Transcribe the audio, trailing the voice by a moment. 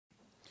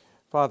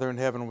Father in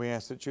heaven, we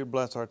ask that you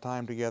bless our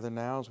time together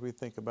now as we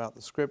think about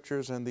the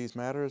Scriptures and these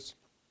matters.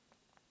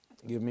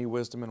 Give me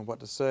wisdom in what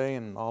to say,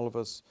 and all of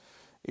us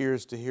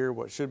ears to hear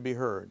what should be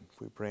heard.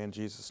 We pray in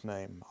Jesus'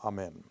 name.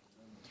 Amen.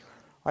 All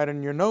right,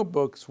 in your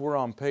notebooks, we're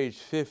on page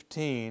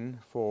 15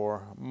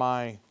 for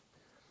my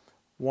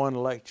one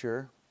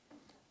lecture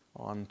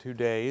on 2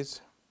 days,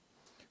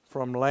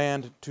 From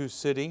Land to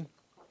City.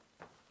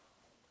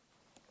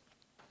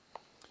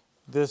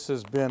 This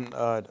has been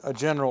a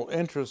general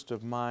interest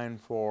of mine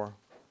for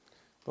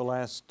the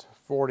last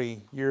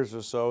 40 years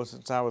or so.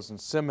 Since I was in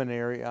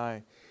seminary,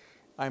 I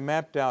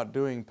mapped out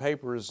doing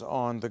papers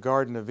on the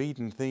Garden of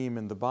Eden theme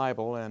in the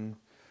Bible, and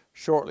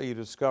shortly you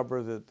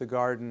discover that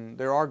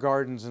there are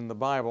gardens in the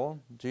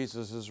Bible.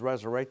 Jesus is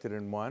resurrected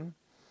in one,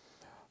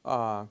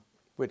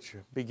 which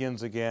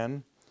begins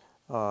again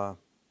the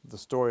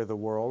story of the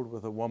world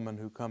with a woman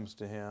who comes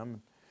to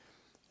him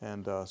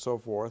and so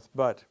forth.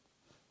 But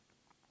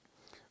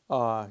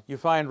you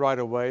find right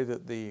away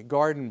that the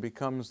garden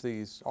becomes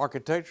these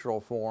architectural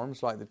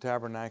forms like the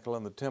tabernacle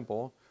and the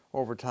temple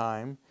over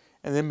time,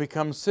 and then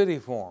becomes city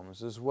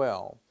forms as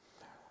well.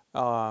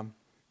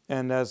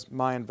 And as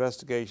my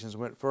investigations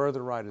went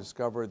further, I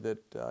discovered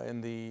that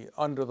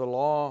under the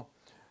law,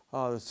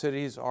 the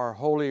cities are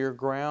holier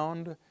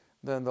ground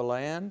than the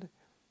land.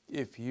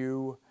 If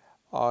you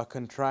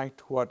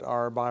contract what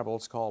our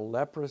Bibles call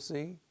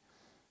leprosy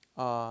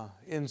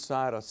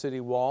inside a city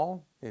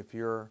wall, if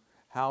your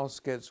house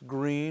gets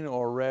green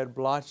or red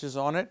blotches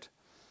on it,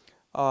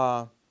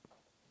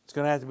 it's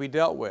going to have to be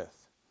dealt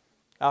with.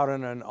 Out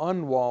in an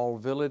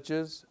unwalled village,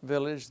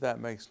 that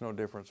makes no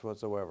difference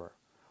whatsoever.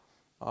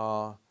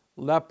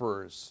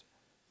 Lepers,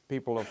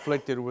 people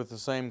afflicted with the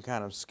same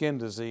kind of skin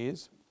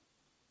disease,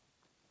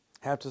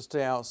 have to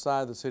stay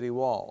outside the city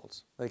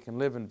walls. They can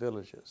live in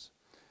villages.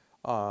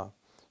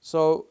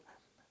 So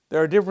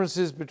there are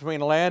differences between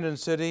land and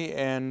city,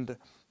 and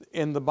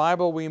in the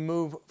Bible we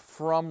move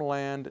from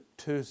land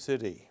to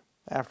city.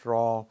 After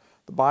all,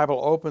 the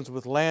Bible opens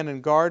with land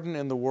and garden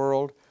in the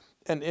world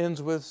and ends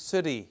with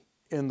city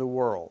in the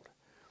world.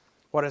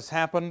 What has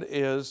happened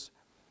is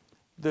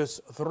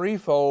this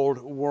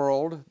threefold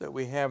world that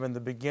we have in the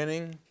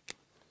beginning,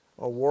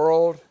 a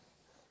world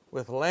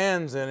with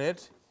lands in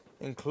it,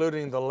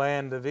 including the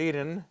land of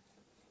Eden,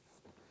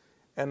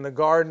 and the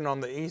garden on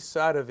the east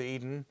side of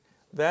Eden,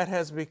 that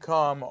has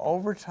become,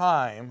 over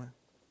time,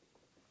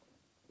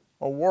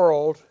 a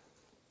world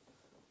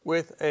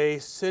with a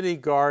city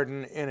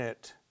garden in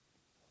it,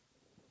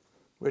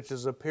 which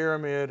is a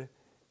pyramid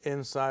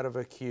inside of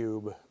a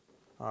cube.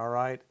 All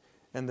right?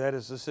 And that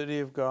is the city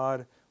of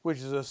God, which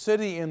is a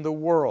city in the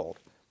world.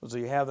 So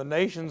you have the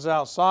nations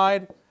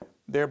outside,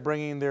 they're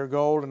bringing their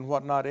gold and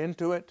whatnot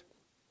into it,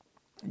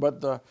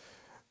 but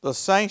the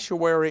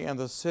sanctuary and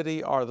the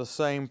city are the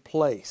same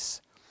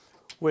place,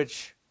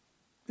 which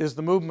is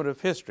the movement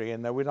of history,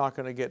 and that we're not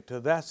going to get to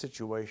that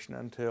situation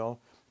until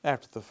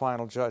after the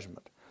final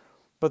judgment.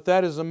 But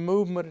that is a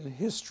movement in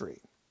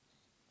history.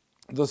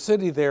 The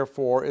city,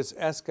 therefore, is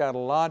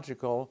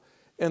eschatological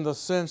in the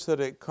sense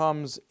that it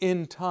comes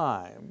in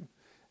time.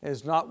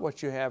 It's not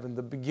what you have in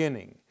the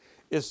beginning.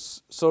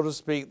 It's, so to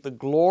speak, the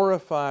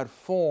glorified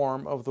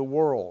form of the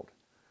world.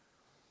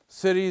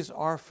 Cities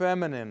are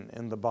feminine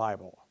in the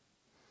Bible.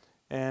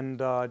 And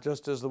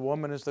just as the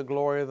woman is the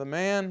glory of the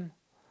man,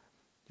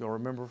 you'll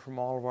remember from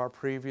all of our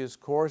previous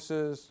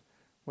courses,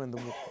 when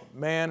the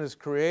man is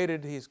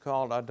created, he's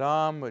called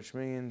Adam, which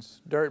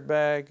means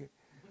dirtbag,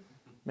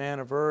 man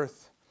of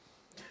earth.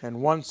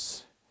 And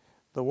once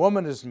the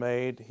woman is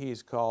made,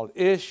 he's called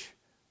Ish,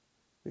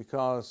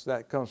 because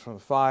that comes from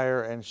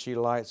fire, and she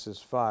lights his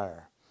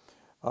fire.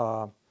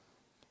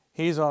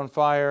 He's on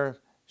fire,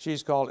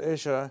 she's called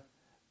Isha.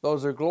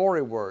 Those are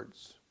glory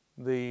words.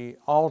 The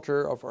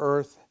altar of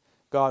earth,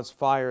 God's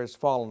fire has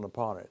fallen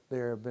upon it. They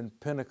have been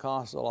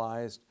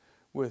Pentecostalized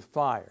with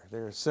fire.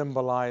 They're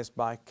symbolized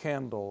by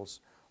candles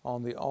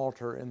on the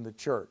altar in the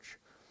church.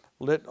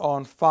 Lit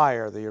on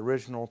fire, the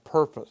original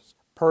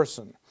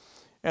person.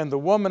 And the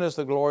woman, as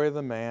the glory of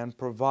the man,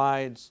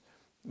 provides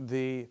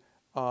the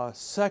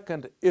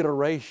second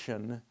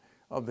iteration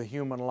of the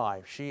human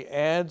life. She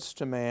adds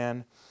to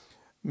man.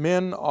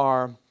 Men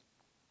are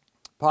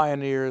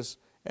pioneers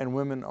and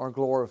women are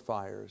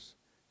glorifiers.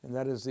 And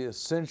that is the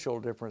essential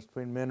difference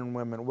between men and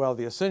women. Well,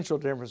 the essential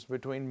difference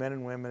between men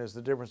and women is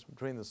the difference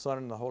between the Son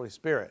and the Holy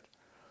Spirit.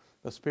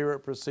 The Spirit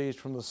proceeds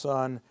from the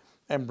Son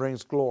and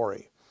brings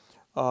glory.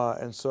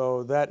 And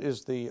so that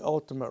is the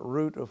ultimate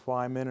root of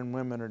why men and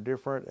women are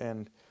different.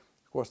 And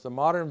of course, the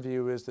modern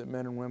view is that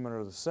men and women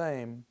are the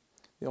same.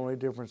 The only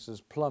difference is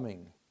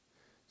plumbing.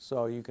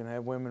 So you can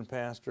have women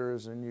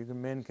pastors,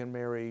 and men can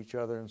marry each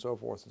other, and so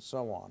forth and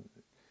so on.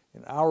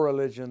 In our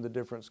religion, the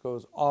difference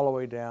goes all the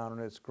way down,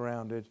 and it's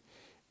grounded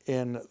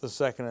in the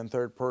second and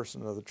third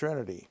person of the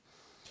Trinity.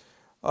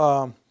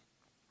 So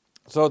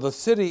the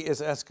city is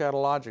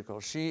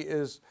eschatological. She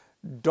is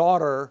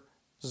daughter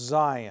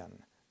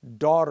Zion,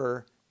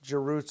 daughter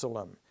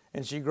Jerusalem,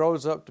 and she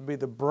grows up to be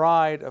the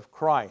bride of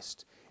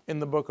Christ. in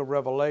the book of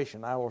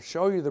Revelation. I will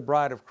show you the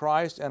bride of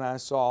Christ, and I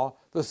saw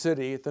the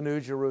city, the New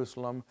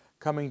Jerusalem,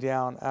 coming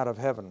down out of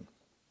heaven.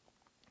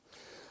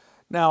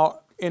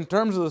 Now, in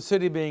terms of the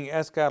city being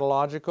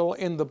eschatological,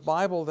 in the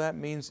Bible that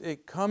means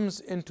it comes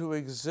into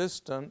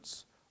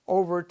existence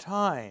over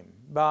time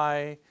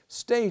by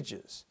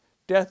stages,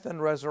 death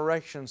and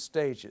resurrection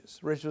stages.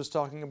 Rich was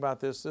talking about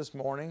this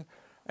morning,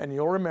 and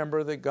you'll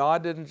remember that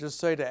God didn't just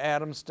say to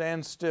Adam,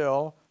 stand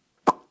still,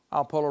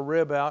 I'll pull a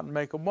rib out and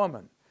make a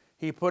woman.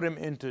 He put him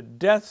into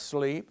death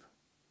sleep,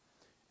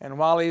 and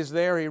while he's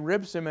there, he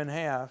rips him in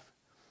half,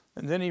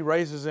 and then he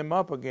raises him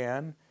up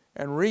again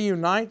and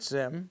reunites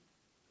him.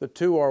 The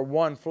two are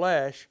one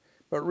flesh,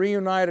 but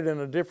reunited in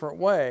a different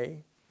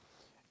way.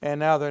 And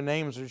now their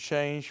names are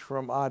changed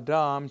from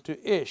Adam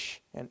to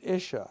Ish and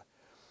Isha.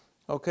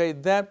 Okay,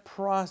 that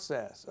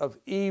process of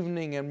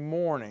evening and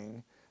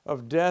morning,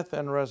 of death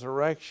and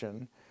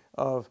resurrection,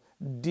 of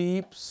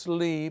deep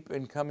sleep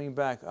and coming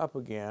back up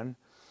again,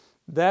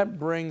 that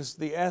brings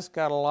the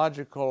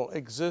eschatological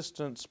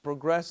existence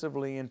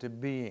progressively into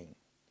being.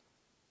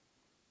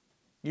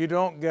 You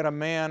don't get a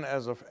man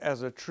as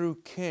a true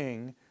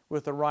king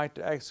with the right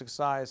to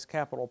exercise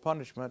capital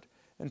punishment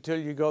until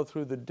you go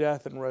through the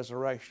death and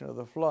resurrection of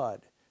the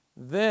flood.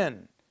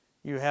 Then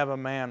you have a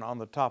man on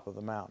the top of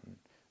the mountain.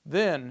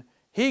 Then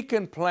he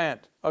can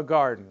plant a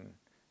garden.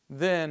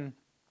 Then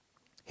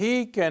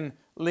he can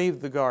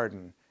leave the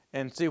garden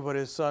and see what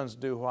his sons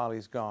do while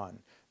he's gone.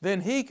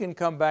 Then he can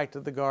come back to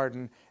the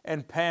garden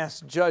and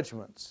pass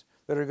judgments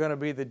that are going to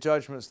be the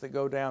judgments that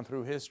go down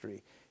through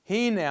history.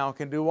 He now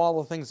can do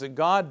all the things that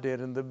God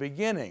did in the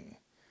beginning.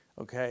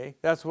 Okay,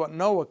 that's what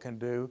Noah can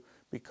do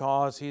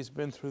because he's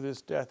been through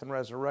this death and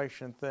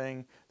resurrection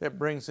thing that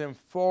brings him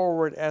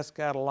forward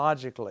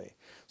eschatologically.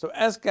 So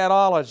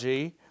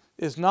eschatology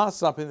is not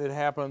something that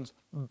happens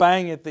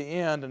bang at the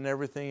end and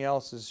everything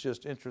else is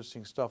just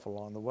interesting stuff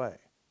along the way.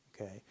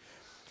 Okay,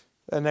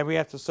 and then we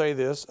have to say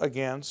this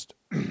against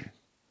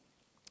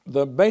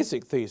the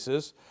basic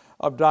thesis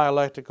of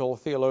dialectical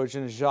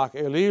theologian Jacques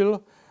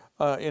Ellul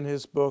in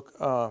his book,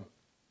 The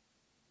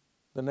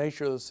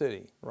Nature of the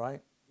City,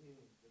 right?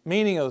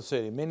 Meaning of the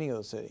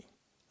city.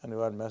 I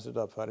knew I'd mess it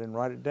up if I didn't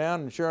write it down,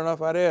 and sure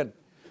enough I did.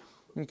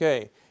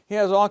 Okay, he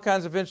has all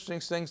kinds of interesting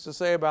things to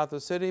say about the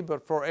city,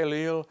 but for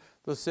Ellul,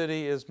 the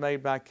city is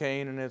made by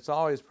Cain, and it's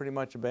always pretty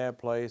much a bad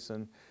place,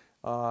 and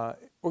we're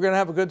going to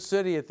have a good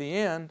city at the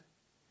end,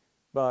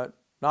 but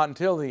not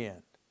until the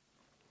end.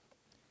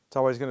 It's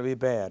always going to be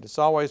bad. It's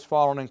always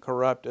fallen and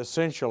corrupt,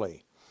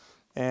 essentially.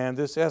 And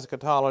this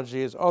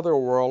eschatology is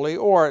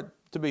otherworldly, or,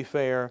 to be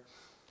fair,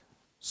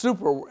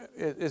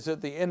 is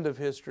at the end of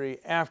history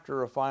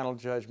after a final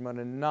judgment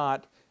and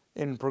not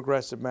in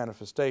progressive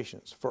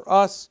manifestations. For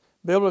us,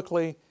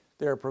 biblically,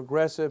 there are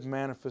progressive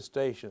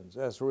manifestations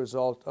as a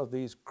result of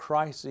these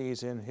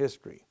crises in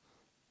history.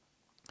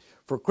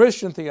 For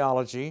Christian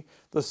theology,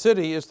 the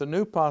city is the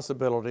new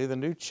possibility, the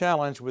new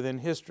challenge within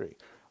history.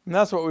 And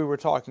that's what we were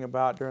talking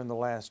about during the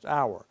last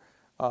hour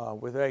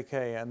with AK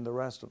and the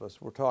rest of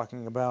us. We're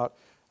talking about,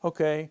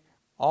 okay,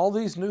 all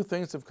these new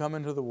things have come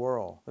into the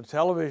world. The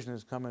television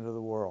has come into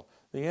the world.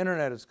 The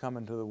internet has come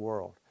into the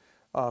world.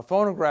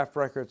 Phonograph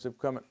records have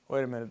come.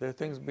 Wait a minute, there are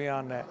things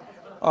beyond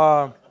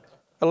that.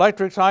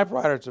 Electric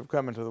typewriters have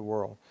come into the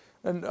world.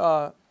 And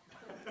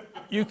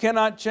you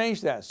cannot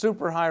change that.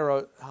 Super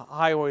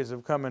highways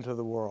have come into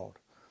the world.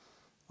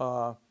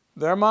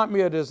 There might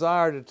be a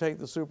desire to take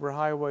the super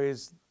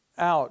highways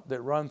out that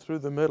run through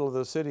the middle of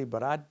the city,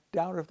 but I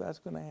doubt if that's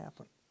going to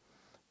happen.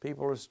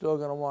 People are still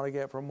going to want to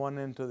get from one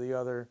end to the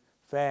other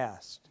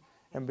fast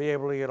and be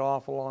able to get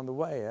off along the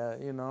way,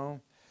 you know.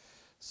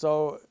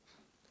 So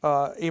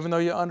even though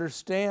you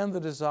understand the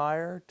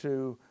desire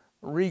to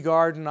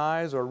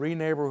re-gardenize or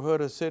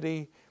re-neighborhood a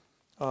city,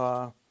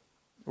 we're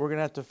going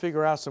to have to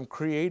figure out some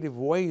creative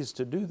ways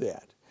to do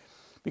that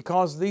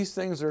because these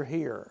things are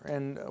here,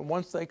 and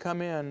once they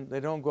come in, they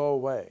don't go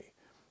away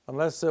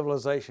unless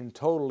civilization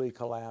totally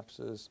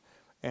collapses,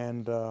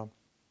 and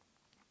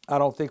I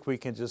don't think we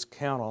can just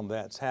count on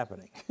that's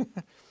happening.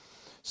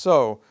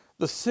 So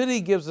the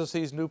city gives us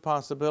these new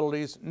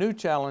possibilities, new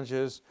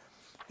challenges,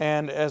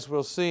 and as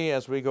we'll see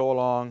as we go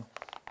along,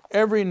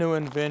 every new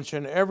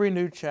invention, every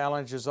new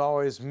challenge is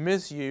always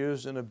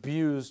misused and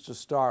abused to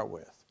start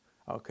with.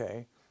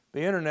 Okay,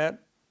 the internet,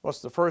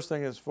 what's the first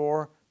thing it's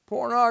for?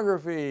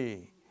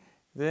 Pornography.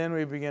 Then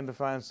we begin to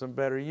find some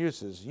better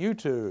uses.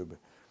 YouTube,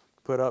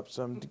 put up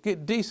some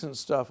decent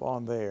stuff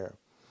on there.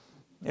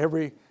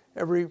 Every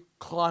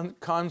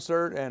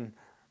concert and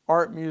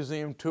art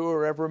museum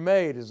tour ever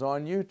made is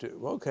on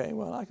YouTube. Okay,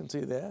 well, I can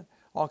see that.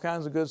 All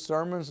kinds of good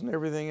sermons and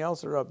everything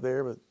else are up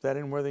there, but that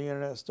isn't where the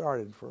internet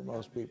started for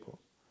most people.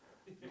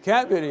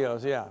 Cat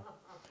videos, yeah.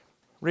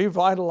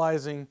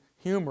 Revitalizing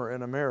humor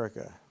in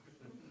America.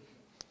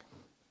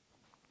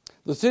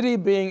 The city,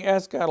 being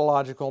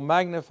eschatological,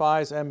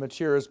 magnifies and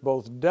matures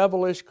both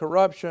devilish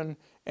corruption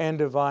and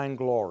divine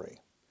glory.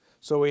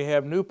 So we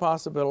have new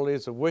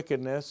possibilities of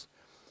wickedness,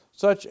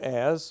 such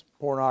as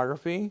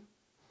pornography,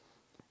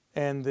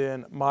 and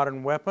then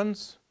modern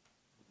weapons,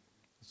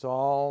 It's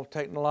all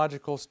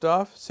technological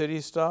stuff,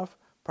 city stuff,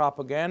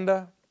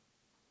 propaganda.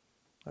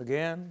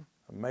 Again,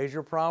 a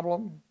major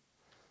problem.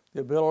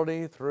 The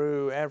ability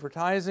through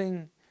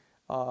advertising,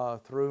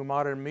 through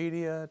modern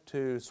media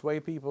to sway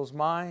people's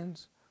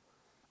minds.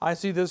 I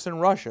see this in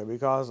Russia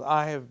because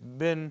I have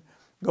been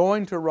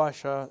going to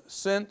Russia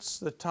since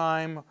the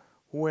time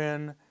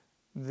when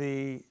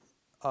the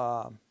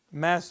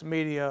mass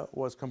media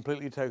was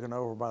completely taken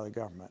over by the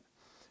government.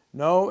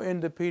 No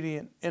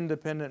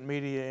independent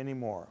media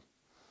anymore.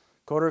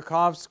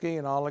 Khodorkovsky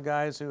and all the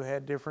guys who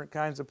had different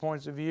kinds of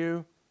points of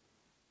view,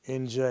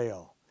 in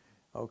jail.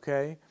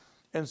 Okay?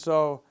 And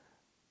so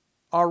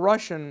our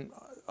Russian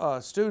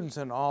students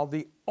and all,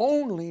 the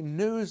only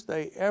news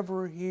they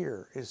ever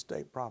hear is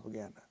state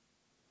propaganda.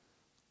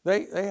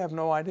 They have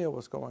no idea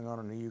what's going on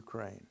in the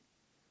Ukraine.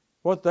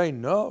 What they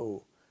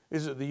know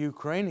is that the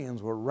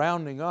Ukrainians were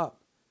rounding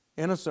up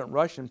innocent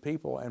Russian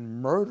people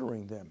and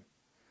murdering them.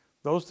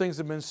 Those things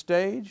have been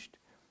staged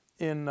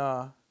and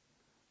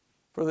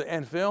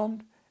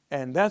filmed,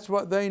 and that's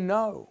what they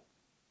know.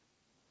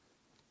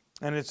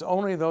 And it's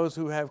only those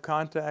who have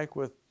contact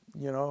with,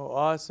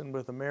 us and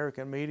with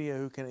American media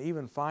who can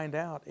even find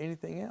out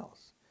anything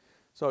else.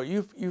 So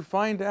you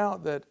find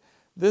out that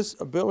this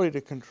ability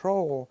to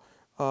control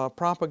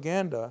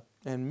propaganda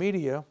and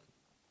media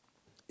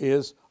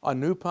is a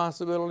new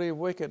possibility of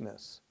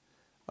wickedness.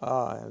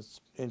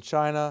 In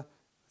China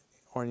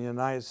or in the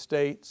United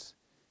States,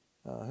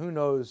 who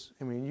knows?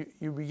 I mean,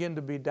 you begin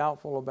to be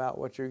doubtful about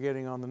what you're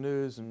getting on the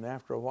news, and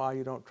after a while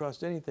you don't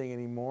trust anything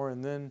anymore,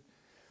 and then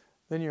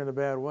you're in a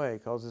bad way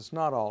because it's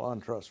not all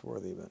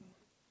untrustworthy.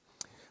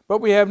 But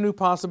we have new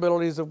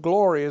possibilities of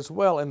glory as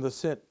well in the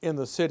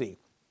city.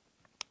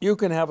 You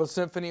can have a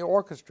symphony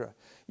orchestra.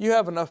 You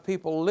have enough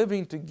people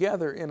living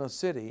together in a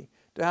city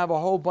to have a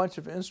whole bunch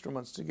of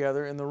instruments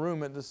together in the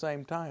room at the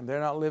same time. They're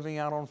not living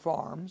out on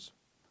farms.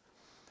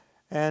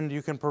 And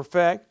you can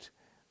perfect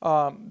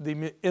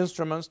the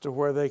instruments to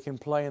where they can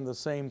play in the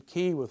same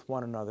key with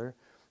one another.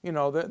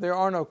 There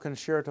are no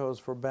concertos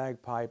for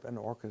bagpipe and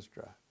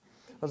orchestra.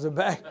 Because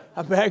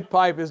a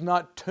bagpipe is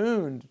not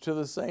tuned to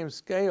the same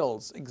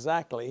scales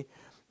exactly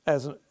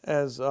as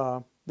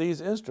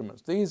these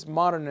instruments. These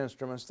modern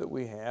instruments that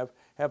we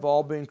have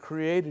all been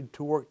created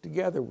to work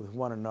together with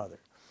one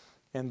another.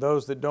 And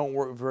those that don't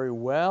work very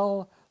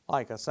well,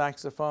 like a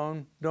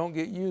saxophone, don't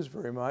get used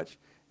very much.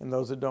 And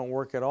those that don't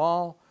work at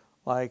all,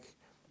 like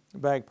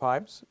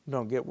bagpipes,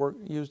 don't get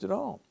used at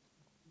all.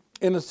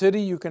 In a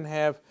city, you can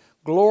have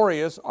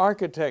glorious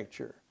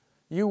architecture.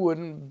 You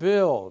wouldn't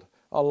build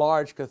a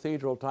large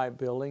cathedral-type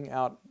building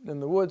out in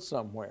the woods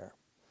somewhere.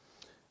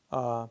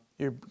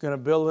 You're going to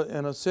build it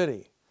in a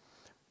city.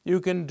 You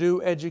can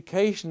do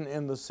education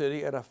in the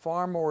city at a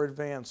far more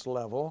advanced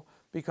level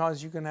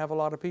because you can have a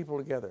lot of people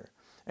together.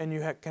 And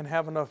you can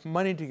have enough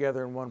money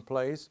together in one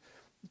place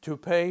to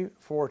pay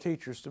for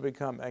teachers to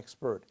become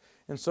expert.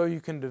 And so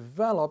you can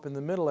develop, in the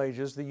Middle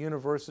Ages, the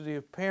University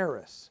of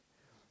Paris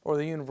or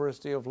the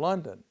University of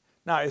London.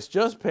 Now, it's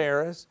just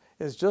Paris,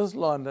 it's just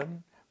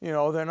London.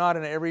 They're not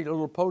in every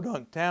little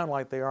podunk town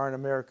like they are in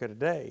America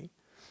today.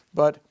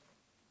 But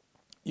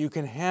you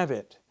can have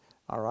it,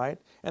 all right?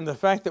 And the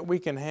fact that we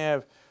can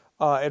have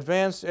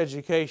advanced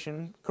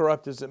education,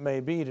 corrupt as it may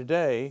be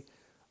today,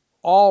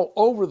 all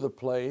over the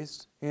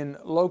place in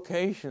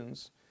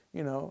locations,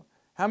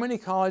 how many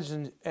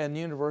colleges and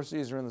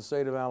universities are in the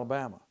state of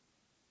Alabama?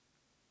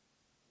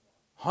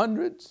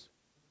 Hundreds,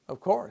 of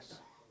course.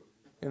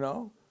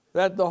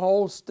 That the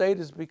whole state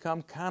has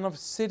become kind of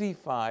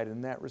cityfied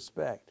in that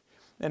respect.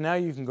 And now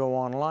you can go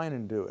online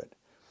and do it.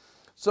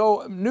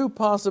 So new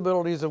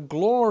possibilities of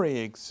glory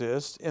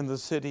exist in the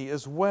city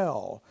as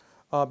well,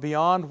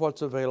 beyond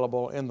what's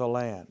available in the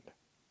land.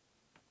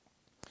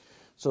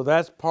 So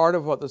that's part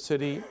of what the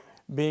city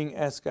being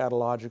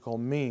eschatological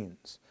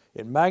means.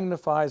 It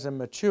magnifies and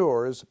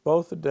matures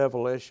both the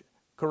devilish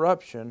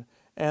corruption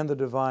and the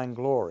divine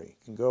glory.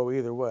 It can go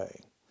either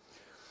way.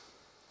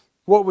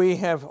 What we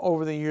have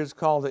over the years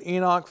called the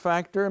Enoch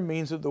factor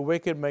means that the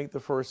wicked make the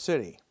first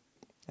city.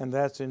 And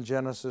that's in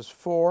Genesis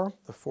 4.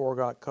 The 4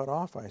 got cut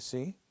off, I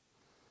see.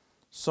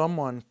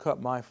 Someone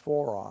cut my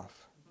 4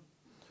 off.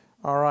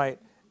 All right.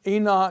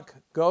 Enoch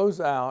goes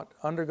out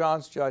under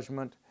God's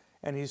judgment,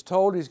 and he's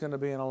told he's going to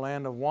be in a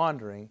land of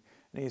wandering.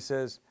 And he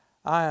says,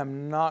 I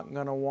am not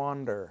going to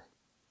wander.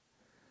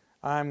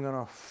 I'm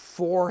going to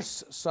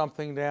force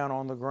something down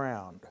on the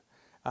ground.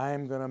 I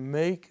am going to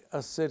make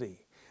a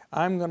city.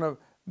 I'm going to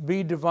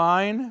be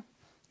divine,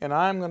 and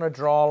I'm going to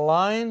draw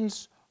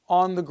lines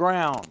on the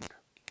ground.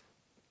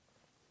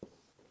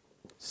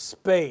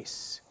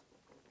 Space.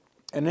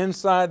 And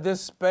inside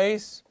this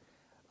space,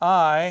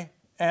 I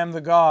am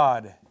the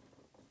God.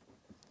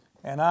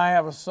 And I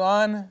have a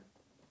son,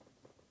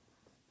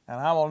 and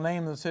I will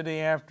name the city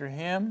after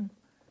him,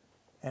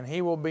 and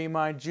he will be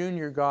my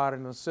junior God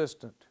and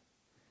assistant.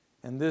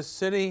 And this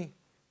city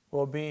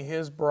will be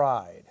his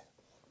bride.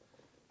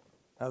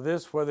 Now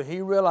this, whether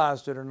he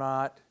realized it or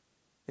not,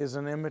 is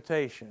an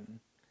imitation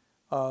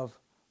of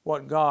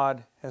what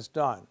God has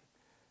done.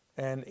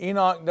 And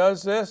Enoch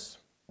does this.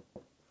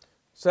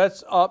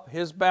 sets up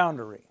his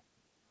boundary.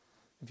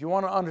 If you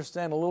want to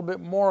understand a little bit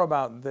more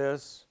about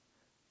this,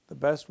 the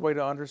best way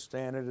to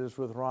understand it is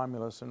with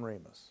Romulus and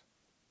Remus.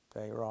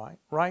 Okay,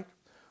 right?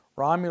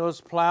 Romulus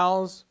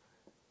plows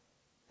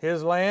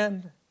his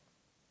land,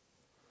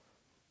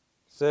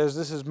 says,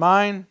 "This is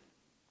mine.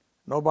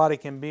 Nobody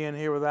can be in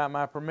here without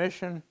my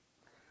permission."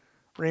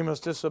 Remus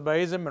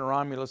disobeys him, and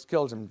Romulus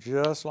kills him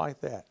just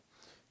like that.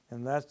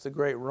 And that's the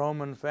great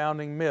Roman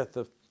founding myth.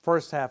 The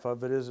first half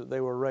of it is that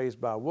they were raised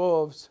by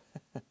wolves.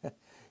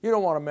 You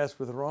don't want to mess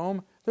with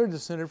Rome. They're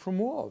descended from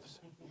wolves.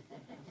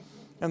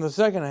 And the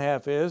second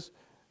half is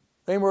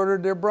they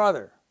murdered their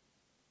brother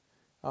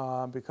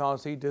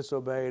because he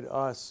disobeyed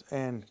us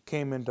and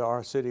came into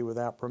our city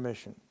without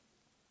permission.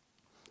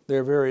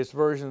 There are various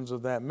versions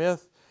of that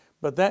myth,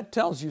 but that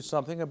tells you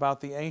something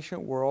about the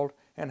ancient world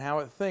and how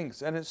it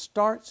thinks. And it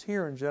starts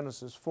here in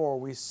Genesis 4.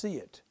 We see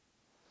it.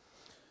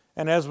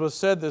 And as was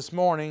said this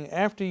morning,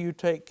 after you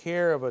take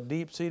care of a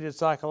deep-seated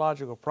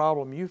psychological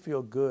problem, you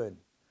feel good.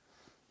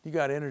 You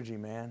got energy,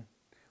 man.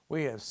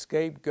 We have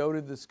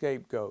scapegoated the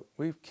scapegoat.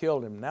 We've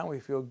killed him. Now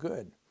we feel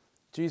good.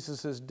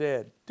 Jesus is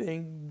dead.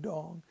 Ding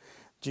dong.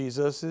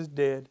 Jesus is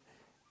dead.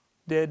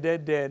 Dead,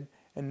 dead, dead.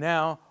 And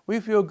now we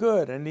feel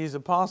good. And these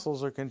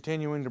apostles are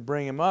continuing to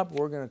bring him up.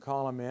 We're going to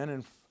call him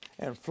in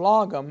and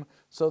flog them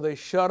so they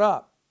shut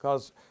up,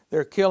 because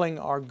they're killing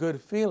our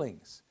good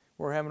feelings.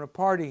 We're having a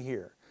party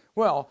here.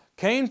 Well,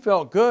 Cain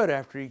felt good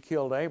after he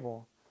killed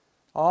Abel.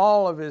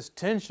 All of his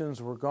tensions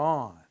were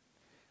gone.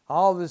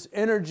 All this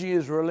energy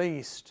is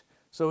released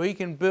so he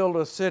can build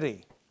a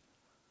city.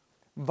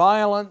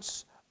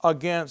 Violence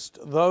against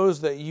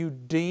those that you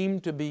deem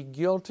to be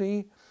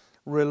guilty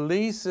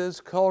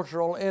releases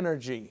cultural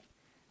energy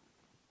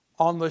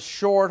on the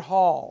short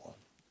haul.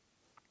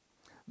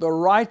 The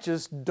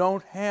righteous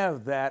don't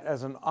have that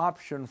as an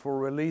option for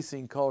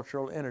releasing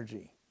cultural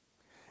energy.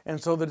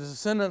 And so the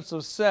descendants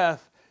of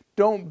Seth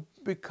don't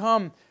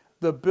become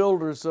the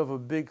builders of a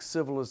big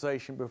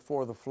civilization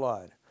before the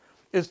flood.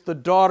 It's the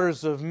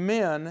daughters of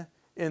men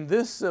in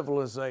this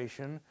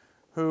civilization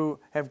who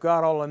have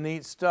got all the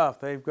neat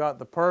stuff. They've got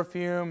the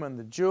perfume and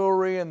the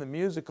jewelry and the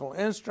musical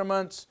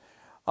instruments.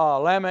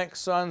 Lamech's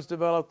sons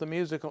developed the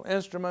musical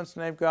instruments,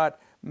 and they've got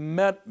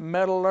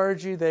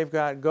metallurgy. They've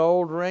got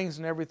gold rings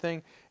and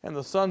everything. And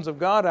the sons of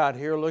God out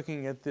here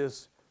looking at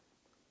this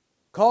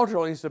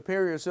culturally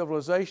superior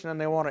civilization,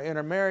 and they want to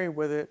intermarry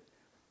with it.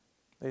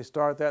 They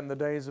start that in the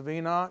days of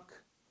Enoch.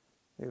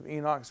 They have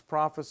Enoch's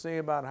prophecy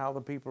about how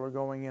the people are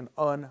going in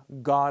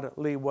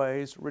ungodly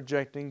ways,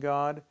 rejecting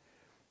God.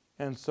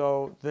 And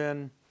so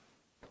then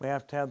we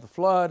have to have the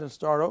flood and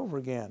start over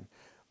again.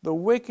 The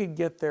wicked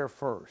get there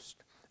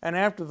first. And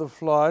after the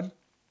flood,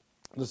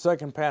 the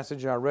second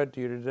passage I read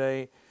to you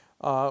today,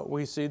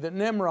 we see that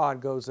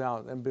Nimrod goes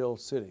out and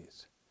builds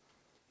cities.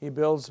 He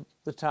builds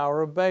the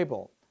Tower of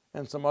Babel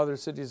and some other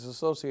cities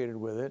associated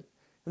with it.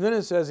 And then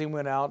it says he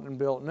went out and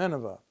built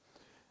Nineveh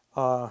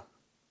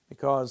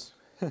because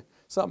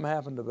something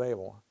happened to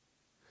Babel.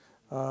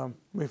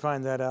 We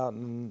find that out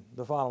in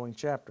the following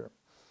chapter.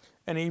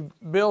 And he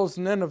builds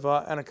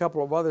Nineveh and a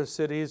couple of other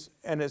cities,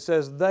 and it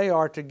says they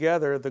are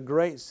together the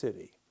great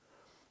city.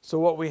 So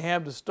what we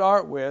have to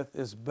start with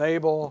is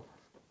Babel,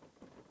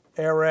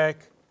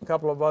 Erech, a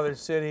couple of other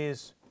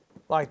cities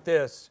like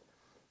this.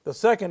 The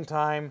second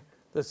time,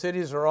 the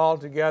cities are all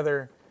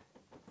together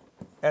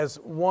as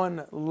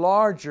one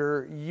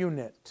larger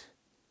unit.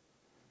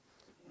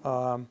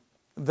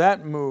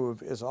 That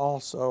move is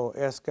also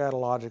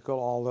eschatological,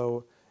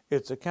 although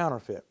it's a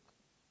counterfeit.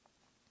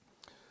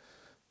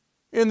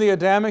 In the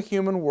Adamic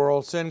human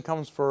world, sin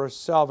comes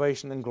first,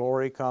 salvation and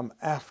glory come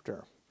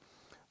after.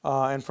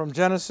 And from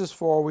Genesis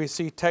 4, we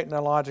see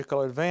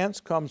technological advance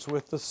comes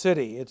with the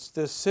city. It's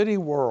this city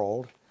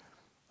world,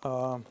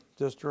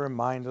 just to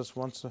remind us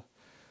once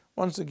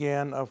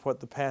again of what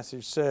the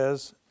passage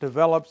says,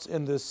 develops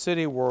in this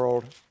city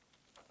world.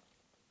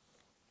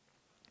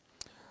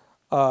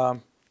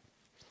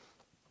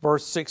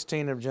 Verse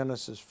 16 of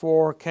Genesis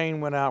 4,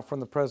 Cain went out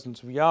from the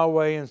presence of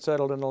Yahweh and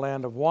settled in the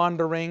land of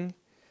wandering,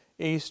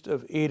 east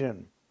of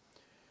Eden.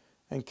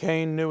 And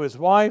Cain knew his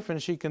wife,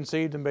 and she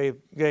conceived and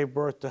gave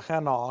birth to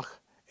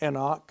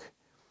Enoch,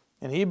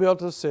 and he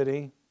built a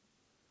city.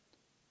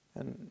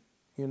 And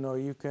you know,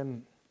 you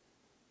can,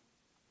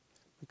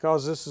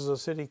 because this is a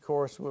city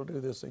course, we'll do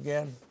this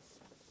again.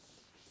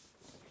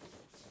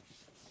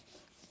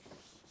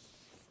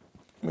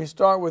 We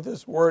start with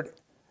this word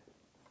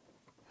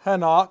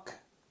Enoch.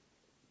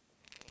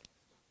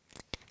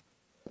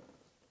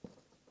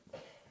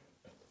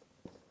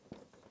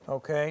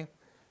 Okay,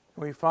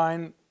 we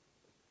find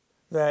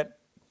that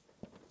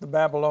the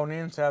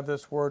Babylonians have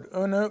this word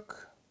unuk,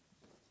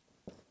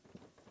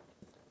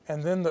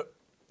 and then the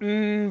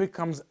n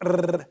becomes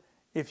r.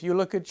 If you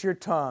look at your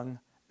tongue,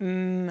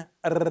 n,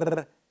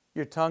 r,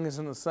 your tongue is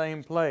in the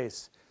same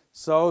place.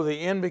 So the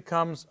n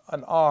becomes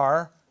an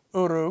r,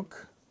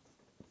 uruk,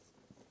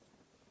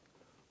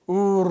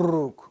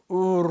 uruk,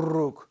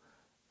 uruk.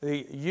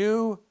 The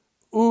u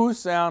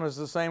sound is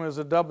the same as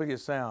the w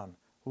sound.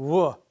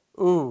 W,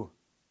 u.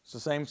 It's the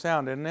same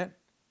sound, isn't it?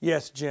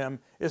 Yes, Jim,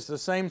 it's the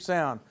same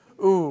sound.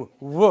 U,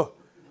 w.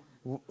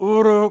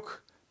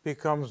 Uruk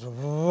becomes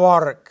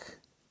wark.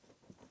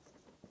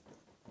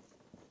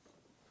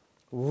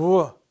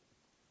 W,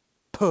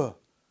 p,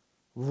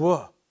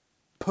 w,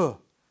 p.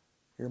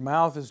 Your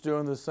mouth is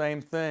doing the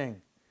same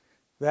thing.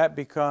 That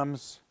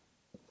becomes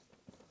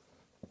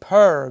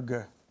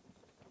perg.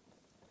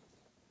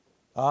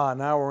 Ah,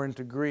 now we're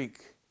into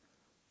Greek.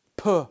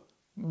 P,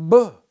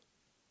 b,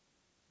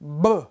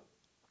 b,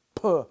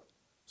 p.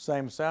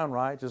 Same sound,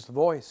 right? Just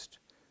voiced.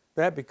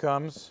 That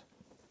becomes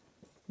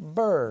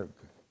berg.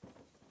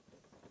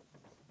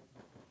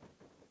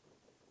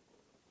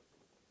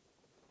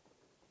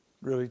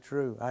 Really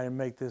true. I didn't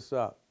make this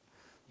up.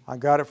 I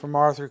got it from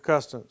Arthur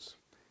Custance.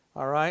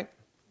 All right?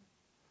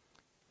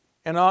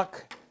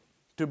 Enoch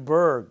to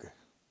berg.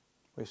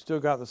 We've still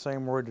got the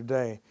same word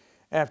today.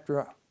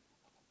 After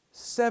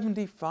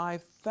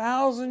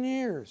 75,000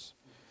 years,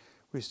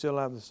 we still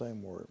have the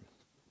same word.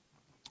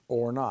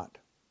 Or not.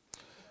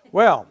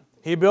 Well,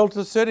 he built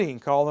a city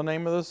and called the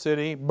name of the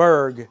city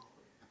Berg,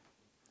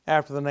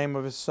 after the name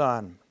of his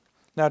son.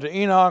 Now to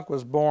Enoch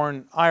was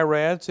born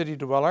Irad, city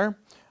dweller.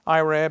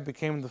 Irad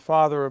became the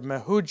father of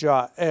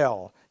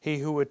Mehujael, he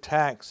who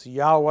attacks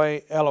Yahweh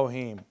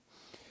Elohim.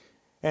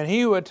 And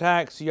he who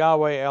attacks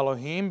Yahweh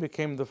Elohim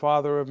became the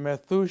father of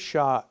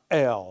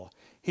Methushael,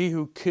 he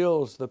who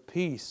kills the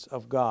peace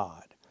of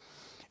God.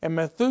 And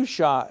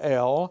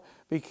Methushael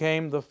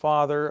became the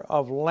father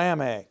of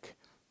Lamech,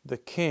 the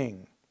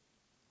king.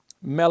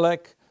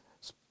 Melech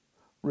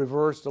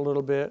reversed a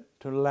little bit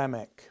to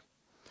Lamech.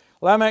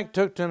 Lamech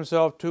took to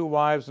himself 2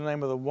 wives. The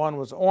name of the one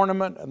was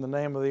Ornament, and the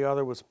name of the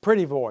other was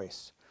Pretty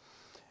Voice.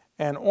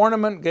 And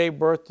Ornament gave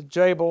birth to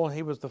Jabal.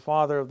 He was the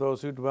father of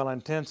those who dwell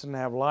in tents and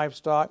have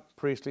livestock,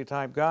 priestly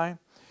type guy.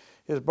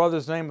 His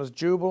brother's name was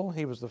Jubal.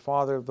 He was the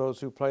father of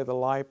those who play the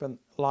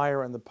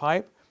lyre and the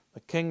pipe, a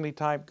kingly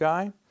type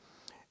guy.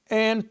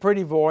 And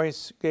Pretty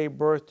Voice gave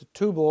birth to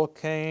Tubal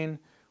Cain,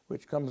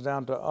 which comes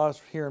down to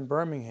us here in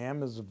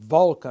Birmingham as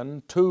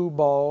Vulcan,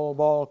 Tubal,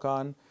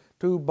 Vulcan,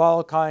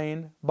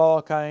 Tubal-Cain,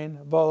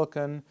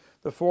 Vulcan,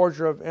 the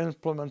forger of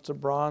implements of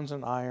bronze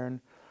and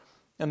iron.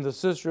 And the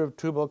sister of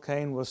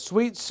Tubal-Cain was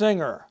Sweet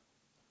Singer.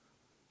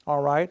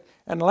 All right?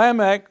 And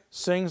Lamech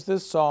sings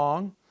this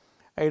song.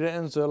 Ada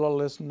and Zillah,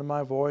 listen to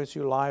my voice.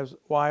 You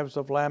wives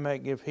of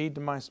Lamech, give heed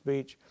to my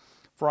speech.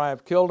 For I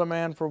have killed a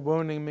man for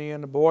wounding me,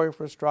 and a boy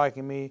for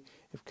striking me.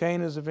 If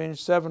Cain is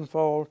avenged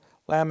 7-fold,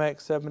 Lamech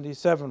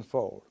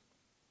 77-fold.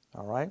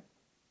 All right?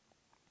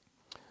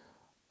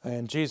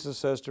 And Jesus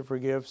says to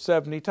forgive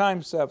 70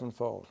 times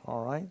 7-fold.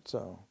 All right?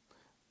 So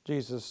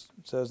Jesus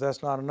says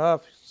that's not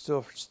enough.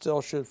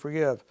 Still should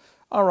forgive.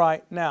 All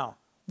right. Now,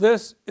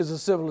 this is a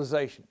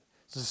civilization.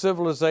 It's a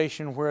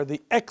civilization where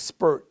the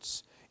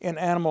experts in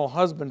animal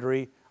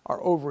husbandry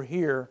are over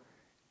here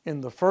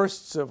in the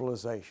first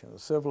civilization, the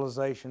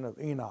civilization of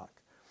Enoch,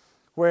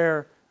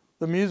 where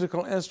the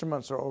musical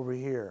instruments are over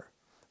here.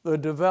 The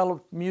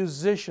developed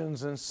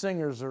musicians and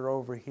singers are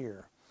over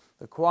here.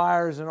 The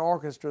choirs and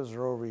orchestras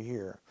are over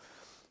here.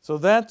 So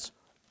that's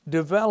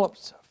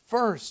develops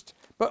first.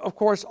 But of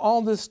course,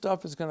 all this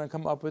stuff is going to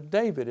come up with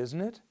David, isn't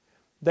it?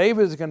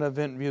 David is going to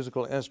invent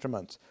musical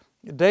instruments.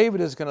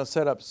 David is going to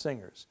set up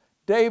singers.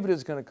 David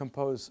is going to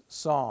compose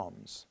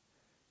psalms.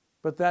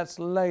 But that's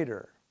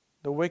later.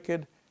 The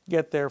wicked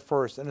get there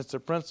first. And it's a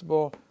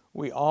principle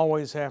we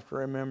always have to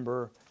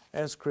remember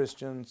as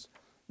Christians.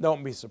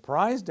 Don't be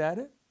surprised at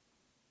it,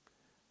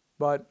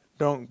 but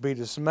don't be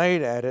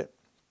dismayed at it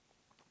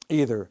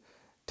either.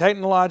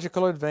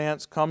 Technological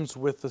advance comes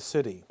with the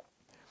city.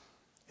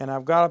 And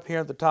I've got up here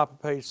at the top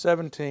of page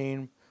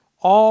 17,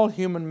 all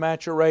human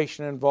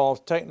maturation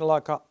involves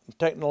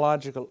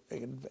technological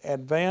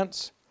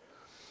advance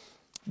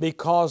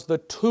because the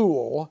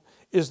tool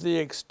is the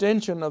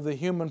extension of the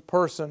human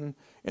person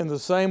in the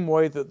same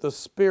way that the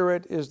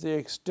Spirit is the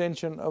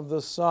extension of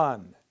the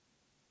Son.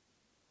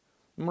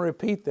 I'm going to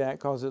repeat that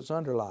because it's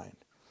underlined.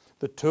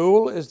 The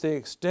tool is the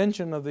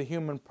extension of the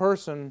human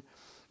person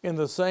in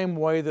the same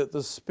way that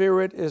the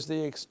Spirit is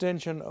the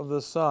extension of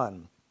the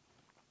Son.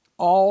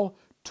 All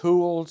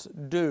tools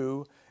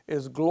do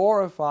is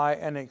glorify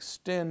and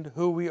extend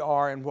who we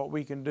are and what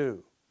we can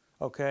do.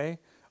 Okay?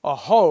 A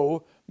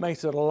hoe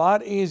makes it a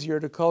lot easier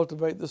to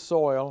cultivate the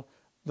soil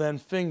than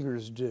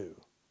fingers do.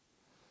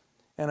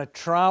 And a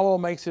trowel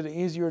makes it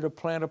easier to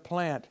plant a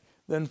plant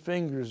than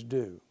fingers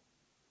do.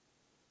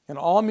 And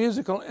all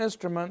musical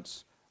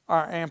instruments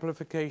are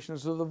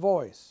amplifications of the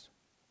voice.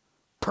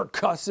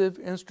 Percussive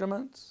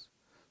instruments,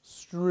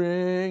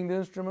 stringed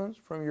instruments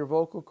from your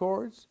vocal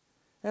cords,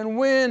 and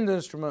wind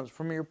instruments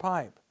from your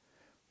pipe.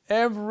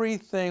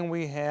 Everything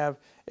we have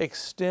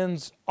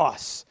extends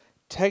us,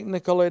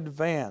 technical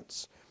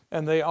advance,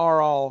 and they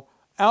are all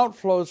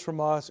outflows from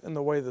us in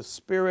the way the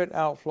Spirit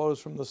outflows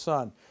from the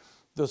Son.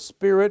 The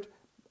Spirit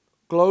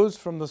glows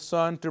from the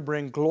Son to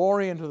bring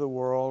glory into the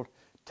world.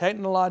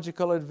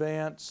 Technological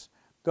advance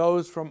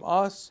goes from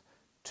us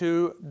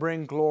to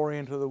bring glory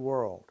into the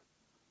world.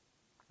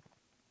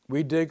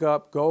 We dig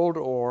up gold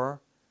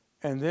ore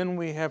and then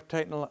we have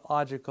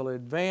technological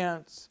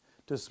advance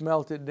to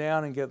smelt it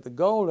down and get the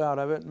gold out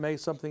of it and make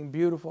something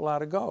beautiful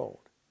out of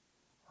gold,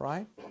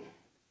 right?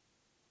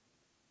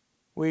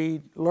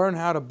 We learn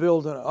how to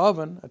build an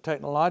oven, a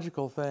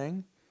technological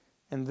thing,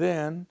 and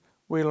then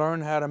we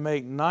learn how to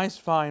make nice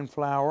fine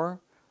flour,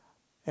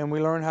 and we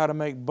learn how to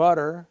make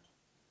butter,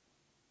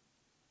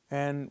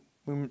 and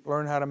we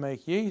learn how to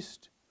make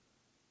yeast,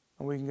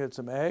 and we can get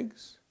some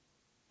eggs,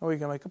 and we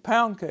can make a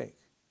pound cake.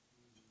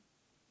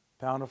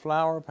 Pound of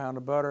flour, pound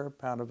of butter,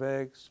 pound of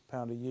eggs,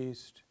 pound of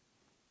yeast,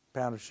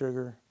 pound of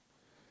sugar.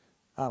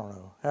 I don't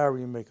know, however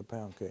you make a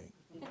pound cake.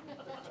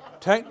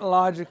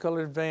 Technological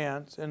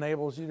advance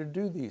enables you to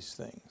do these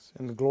things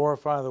and to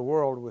glorify the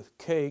world with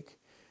cake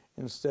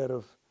instead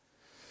of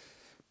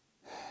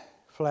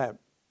flat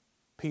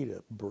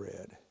pita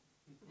bread.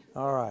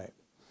 All right.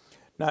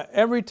 Now,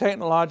 every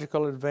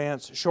technological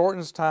advance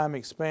shortens time,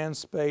 expands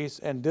space,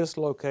 and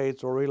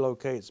dislocates or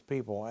relocates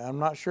people. I'm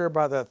not sure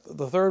about that.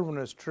 The third one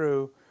is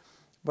true,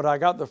 but I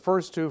got the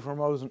first two from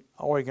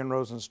Eugen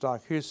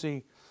Rosenstock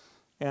Hussey,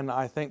 and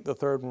I think the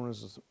third one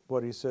is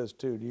what he says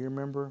too. Do you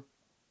remember?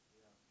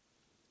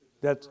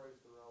 Yeah. That's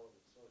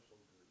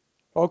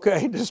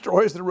okay.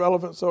 Destroys the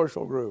relevant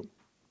social group.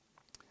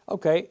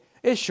 Okay,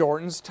 it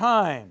shortens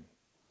time.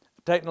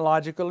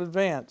 Technological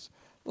advance,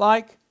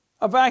 like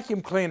a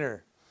vacuum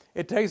cleaner.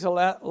 It takes a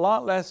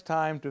lot less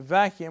time to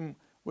vacuum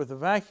with a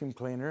vacuum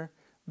cleaner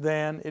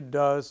than it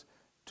does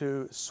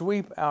to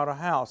sweep out a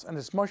house, and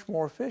it's much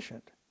more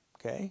efficient.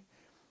 Okay,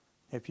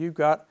 if you've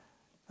got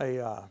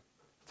a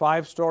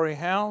 5-story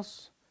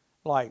house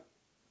like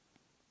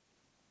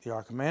the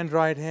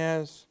Archimandrite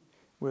has,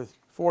 with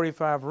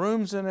 45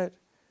 rooms in it,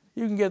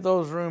 you can get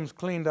those rooms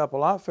cleaned up a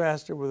lot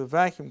faster with a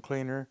vacuum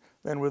cleaner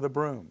than with a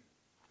broom.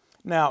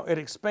 Now, it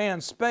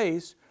expands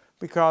space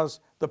because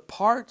the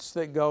parts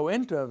that go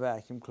into a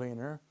vacuum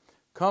cleaner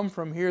come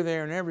from here,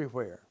 there, and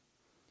everywhere.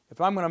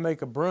 If I'm going to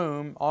make a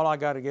broom, all I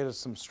got to get is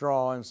some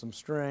straw and some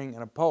string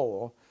and a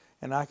pole,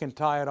 and I can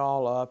tie it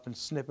all up and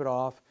snip it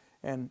off,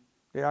 and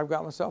there I've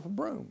got myself a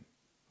broom.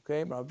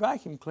 Okay, but a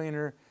vacuum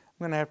cleaner, I'm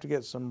going to have to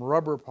get some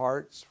rubber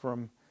parts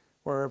from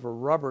wherever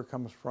rubber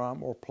comes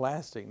from, or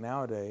plastic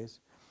nowadays,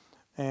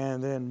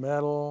 and then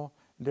metal,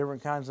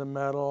 different kinds of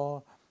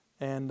metal,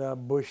 and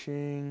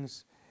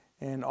bushings,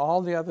 and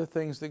all the other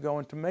things that go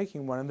into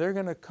making one. And they're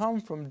going to come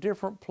from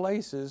different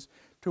places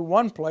to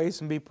one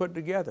place and be put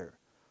together.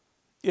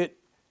 It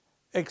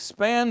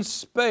expands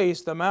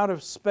space, the amount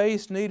of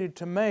space needed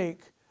to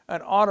make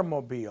an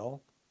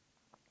automobile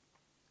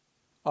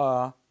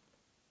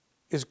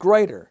is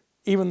greater,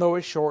 even though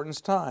it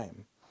shortens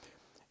time.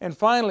 And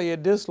finally,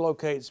 it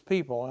dislocates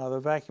people. Now, the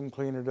vacuum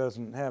cleaner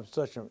doesn't have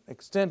such an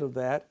extent of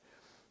that,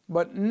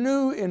 but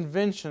new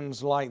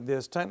inventions like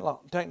this,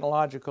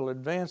 technological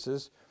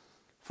advances,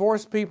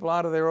 force people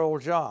out of their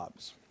old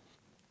jobs.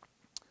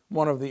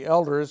 One of the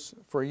elders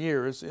for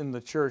years in the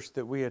church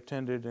that we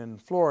attended in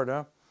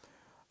Florida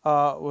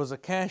was a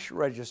cash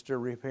register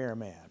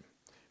repairman,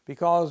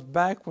 because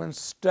back when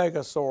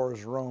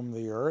stegosaurs roamed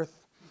the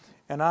earth,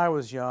 and I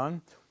was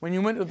young, when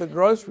you went to the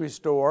grocery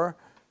store,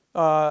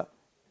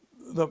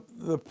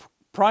 the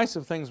price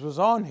of things was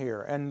on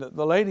here, and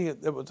the lady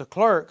that was a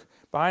clerk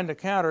behind the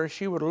counter,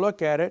 she would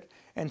look at it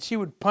and she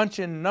would punch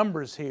in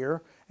numbers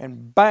here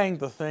and bang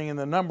the thing, and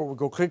the number would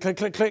go click, click,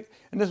 click, click,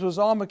 and this was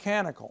all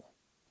mechanical.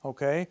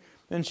 Okay,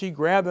 then she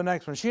grabbed the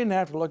next one. She didn't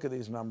have to look at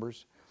these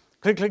numbers.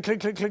 Click, click, click,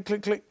 click, click,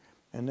 click, click,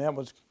 and that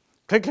was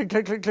click, click,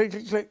 click, click, click,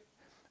 click, click,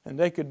 and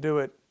they could do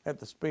it at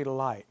the speed of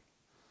light.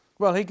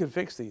 Well, he could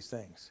fix these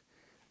things.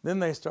 Then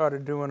they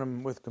started doing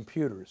them with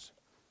computers.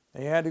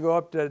 They had to go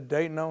up to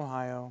Dayton,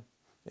 Ohio,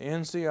 the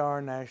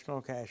NCR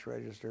National Cash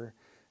Register,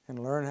 and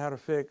learn how to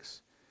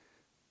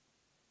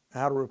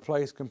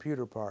replace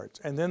computer parts.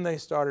 And then they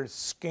started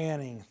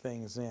scanning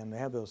things in. They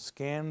have those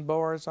scan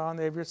bars on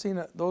there. Have you ever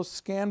seen those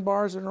scan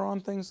bars that are on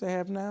things they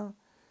have now?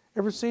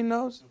 Ever seen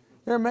those?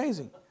 They're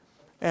amazing.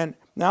 And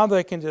now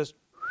they can just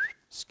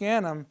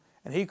scan them,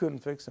 and he couldn't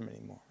fix them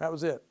anymore. That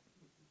was it. It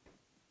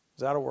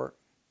was out of work.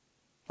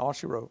 All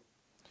she wrote.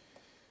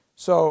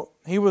 So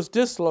he was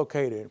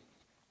dislocated.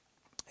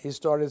 He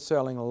started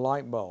selling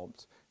light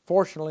bulbs.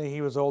 Fortunately,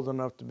 he was old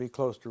enough to be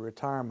close to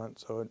retirement,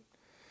 so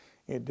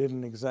it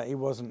didn't he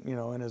wasn't,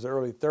 in his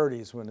early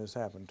 30s when this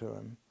happened to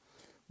him.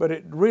 But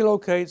it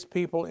relocates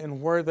people in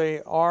where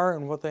they are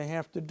and what they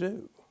have to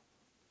do.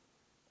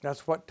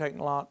 That's what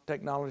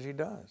technology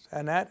does.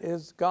 And that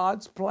is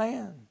God's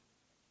plan,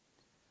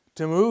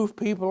 to move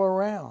people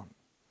around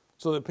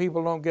so that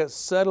people don't get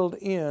settled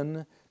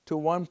in to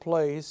one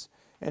place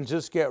and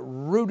just get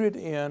rooted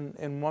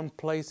in one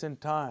place in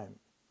time.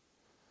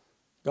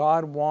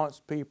 God wants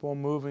people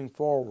moving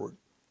forward.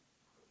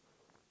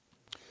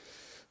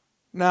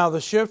 Now, the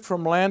shift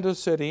from land to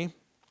city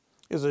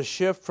is a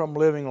shift from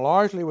living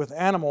largely with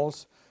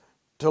animals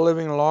to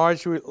living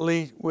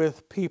largely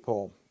with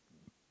people.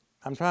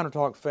 I'm trying to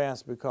talk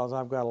fast because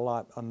I've got a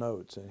lot of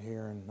notes in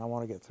here and I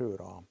want to get through it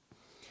all.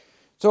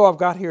 So I've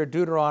got here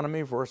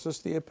Deuteronomy versus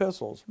the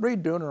epistles.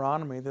 Read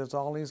Deuteronomy, there's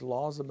all these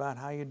laws about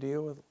how you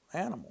deal with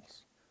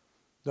animals.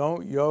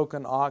 Don't yoke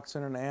an ox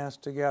and an ass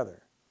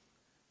together.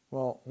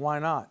 Well, why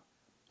not?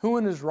 Who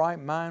in his right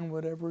mind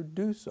would ever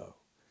do so?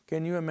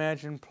 Can you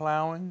imagine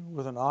plowing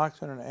with an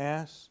ox and an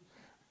ass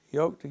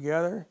yoked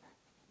together?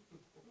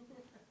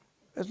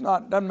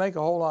 Doesn't make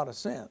a whole lot of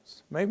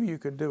sense. Maybe you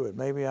could do it.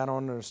 Maybe I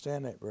don't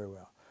understand that very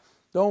well.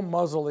 Don't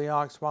muzzle the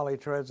ox while he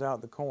treads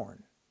out the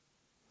corn.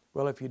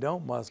 Well, if you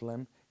don't muzzle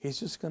him, he's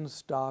just going to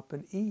stop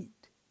and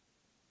eat.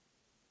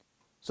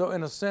 So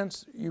in a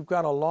sense, you've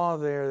got a law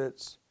there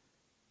that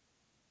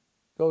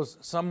goes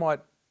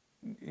somewhat,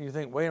 you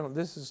think, wait a minute,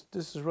 this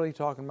is really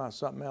talking about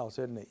something else,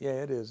 isn't it?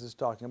 Yeah, it is. It's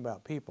talking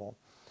about people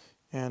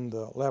and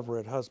the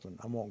levirate husband.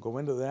 I won't go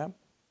into that.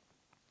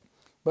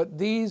 But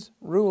these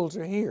rules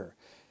are here.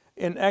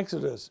 In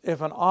Exodus,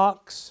 if an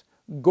ox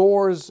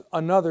gores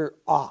another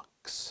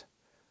ox,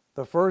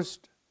 the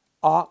first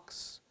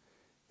ox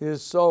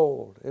is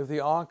sold. If the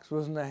ox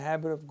was in the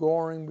habit of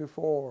goring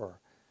before,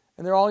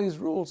 and there are all these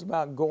rules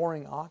about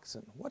goring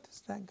oxen. What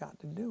does that got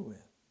to do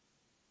with?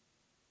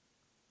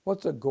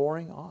 What's a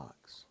goring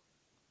ox?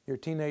 Your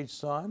teenage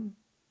son?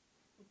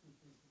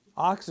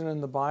 Oxen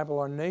in the Bible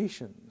are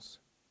nations.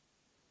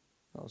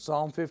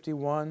 Psalm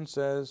 51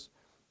 says,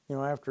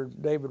 after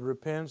David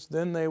repents,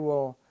 then they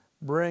will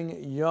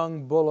bring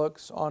young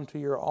bullocks onto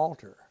your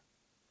altar.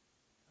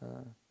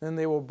 Then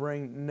they will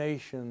bring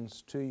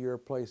nations to your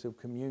place of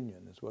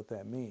communion, is what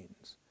that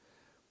means.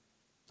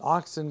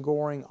 Oxen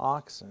goring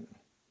oxen.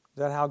 Is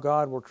that how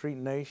God will treat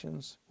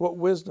nations? What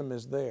wisdom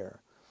is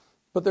there?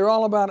 But they're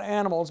all about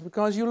animals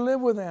because you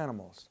live with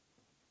animals.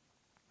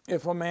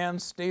 If a man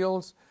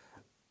steals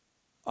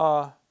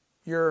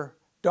your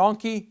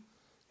donkey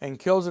and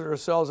kills it or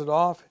sells it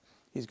off,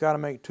 he's got to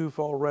make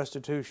twofold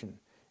restitution.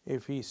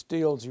 If he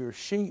steals your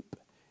sheep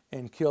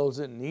and kills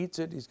it and eats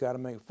it, he's got to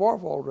make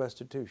fourfold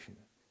restitution.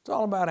 It's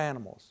all about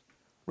animals.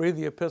 Read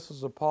the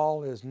epistles of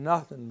Paul, is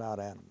nothing about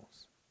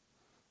animals.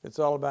 It's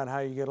all about how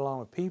you get along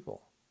with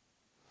people.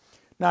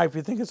 Now, if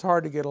you think it's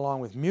hard to get along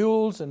with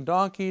mules and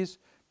donkeys,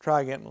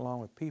 try getting along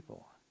with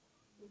people.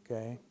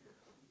 Okay?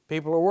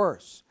 People are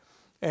worse.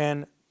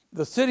 And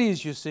the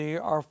cities, you see,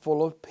 are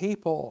full of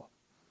people.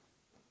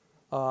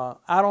 Out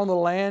on the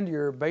land,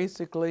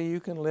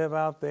 you can live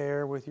out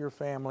there with your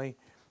family,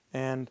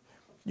 and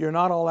you're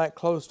not all that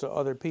close to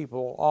other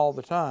people all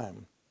the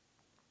time.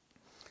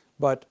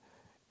 But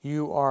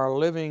you are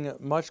living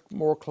much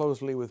more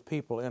closely with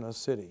people in a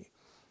city.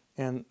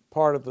 And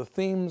part of the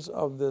themes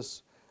of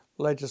this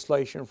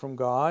legislation from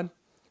God,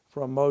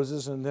 from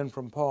Moses and then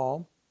from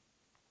Paul,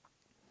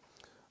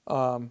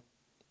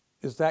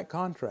 is that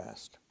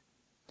contrast.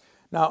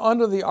 Now,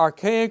 under the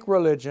archaic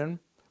religion,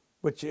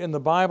 which in the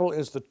Bible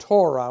is the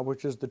Torah,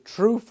 which is the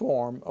true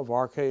form of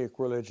archaic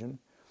religion,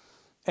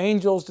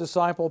 angels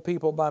disciple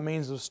people by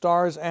means of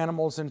stars,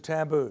 animals, and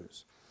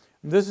taboos.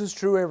 And this is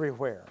true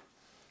everywhere.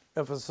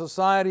 If a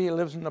society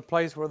lives in a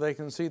place where they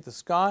can see the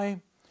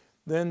sky,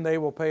 then they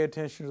will pay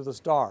attention to the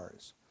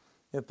stars.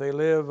 If they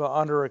live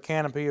under a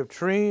canopy of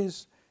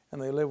trees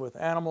and they live with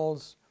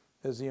animals,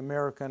 as the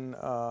American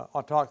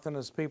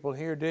autochthonous people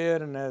here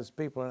did and as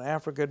people in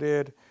Africa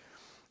did,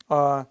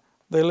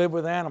 they live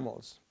with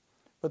animals.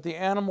 But the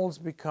animals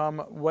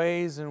become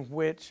ways in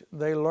which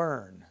they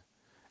learn.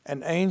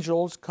 And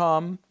angels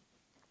come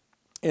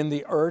in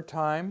the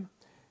time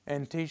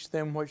and teach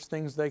them which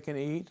things they can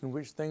eat and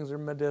which things are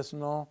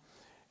medicinal.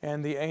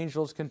 And the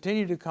angels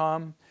continue to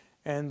come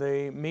and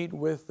they meet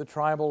with the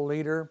tribal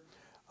leader.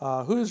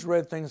 Who's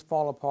read Things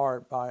Fall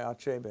Apart by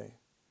Achebe?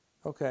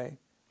 Okay.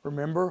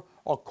 Remember,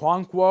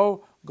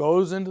 Okonkwo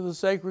goes into the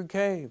sacred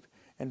cave,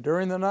 and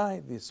during the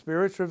night, the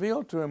spirits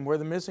reveal to him where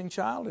the missing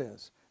child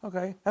is.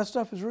 Okay, that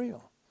stuff is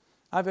real.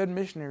 I've had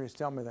missionaries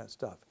tell me that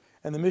stuff.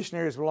 And the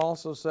missionaries will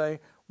also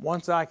say,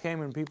 once I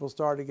came and people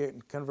started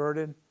getting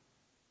converted,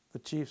 the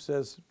chief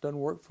says, it doesn't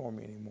work for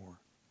me anymore.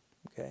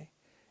 Okay?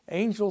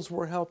 Angels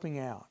were helping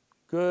out.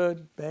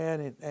 Good,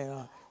 bad,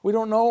 and we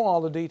don't know all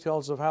the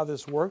details of how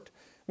this worked.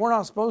 We're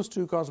not supposed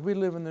to because we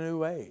live in the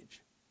New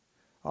Age.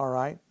 All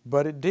right?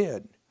 But it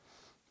did.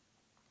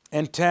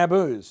 And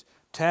taboos.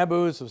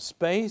 Taboos of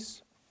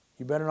space.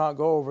 You better not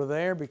go over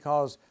there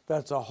because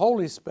that's a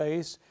holy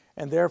space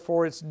and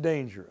therefore it's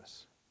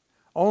dangerous.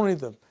 Only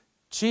the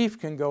chief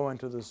can go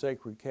into the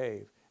sacred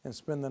cave and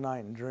spend the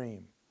night and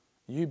dream.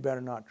 You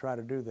better not try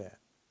to do that.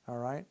 All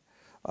right?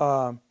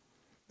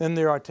 Then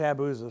there are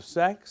taboos of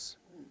sex.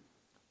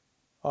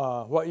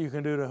 What you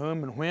can do to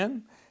whom and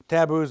when.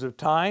 Taboos of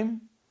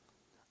time.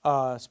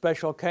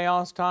 Special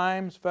chaos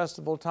times,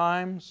 festival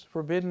times,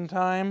 forbidden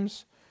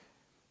times,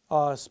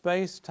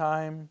 space,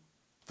 time,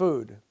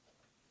 food,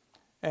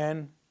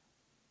 and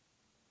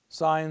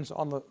signs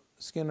on the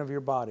skin of your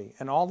body.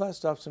 And all that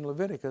stuff's in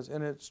Leviticus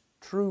in its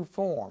true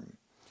form.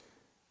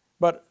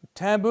 But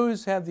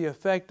taboos have the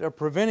effect of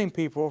preventing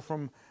people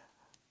from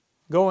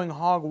going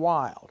hog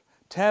wild.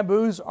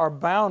 Taboos are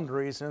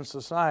boundaries in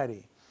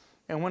society.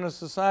 And when a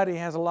society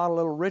has a lot of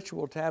little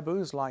ritual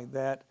taboos like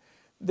that,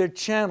 they're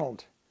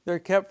channeled. They're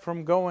kept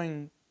from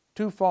going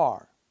too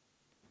far.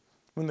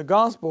 When the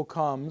gospel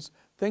comes,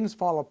 things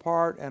fall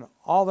apart and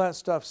all that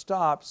stuff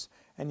stops,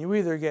 And you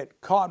either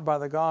get caught by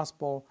the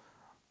gospel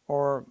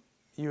or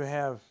you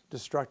have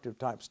destructive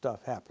type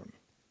stuff happen.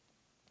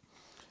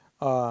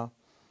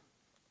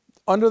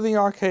 Under the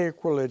archaic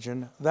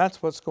religion,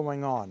 that's what's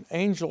going on.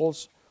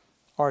 Angels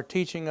are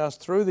teaching us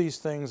through these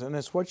things, and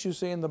it's what you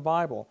see in the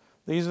Bible.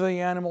 These are the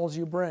animals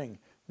you bring.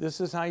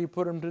 This is how you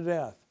put them to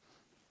death.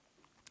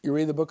 You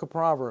read the book of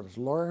Proverbs.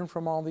 Learn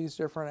from all these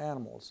different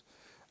animals.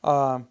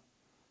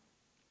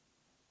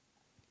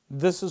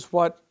 This is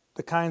what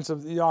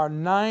there are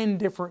 9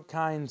 different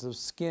kinds of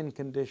skin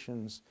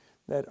conditions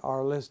that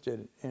are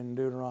listed in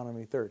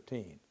Deuteronomy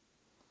 13.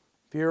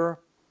 If you're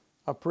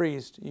a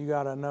priest, you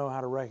got to know how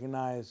to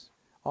recognize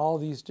all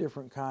these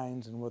different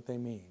kinds and what they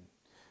mean.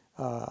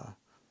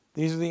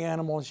 These are the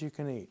animals you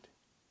can eat.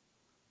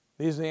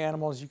 These are the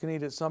animals you can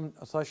eat at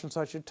such and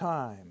such a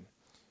time.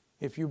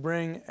 If you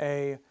bring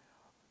a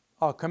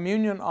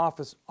communion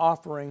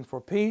offering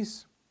for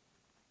peace,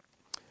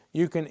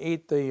 you can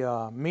eat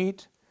the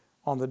meat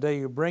on the day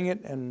you bring it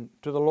and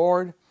to the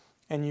Lord,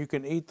 and you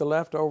can eat the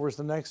leftovers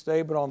the next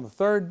day, but on the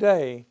 3rd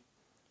day,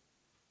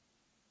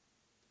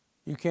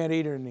 you can't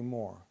eat it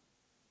anymore,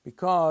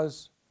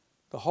 because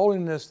the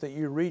holiness that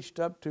you reached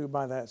up to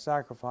by that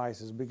sacrifice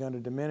has begun to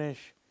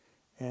diminish,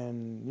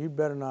 and you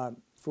better not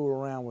fool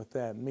around with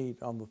that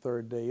meat on the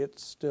 3rd day.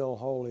 It's still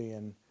holy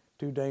and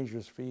too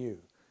dangerous for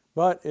you.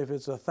 But if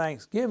it's a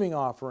Thanksgiving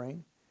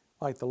offering,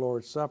 like the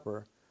Lord's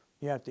Supper,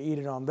 you have to eat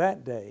it on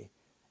that day.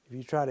 If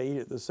you try to eat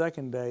it the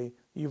 2nd day,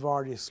 you've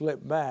already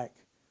slipped back,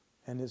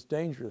 and it's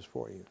dangerous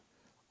for you.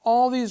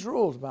 All these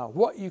rules about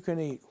what you can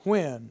eat,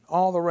 when,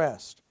 all the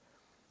rest.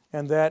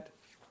 And that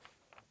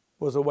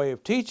was a way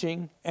of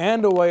teaching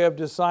and a way of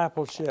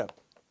discipleship.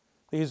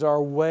 These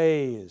are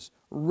ways,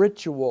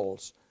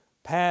 rituals,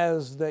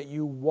 paths that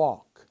you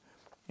walk.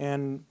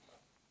 And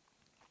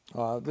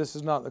this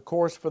is not the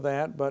course for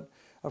that, but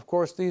of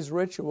course these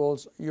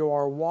rituals, you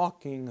are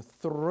walking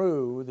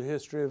through the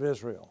history of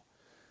Israel.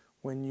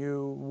 When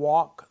you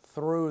walk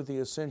through the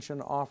ascension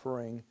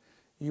offering,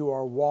 you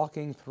are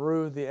walking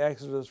through the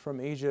exodus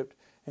from Egypt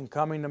and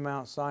coming to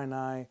Mount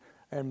Sinai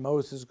and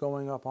Moses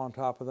going up on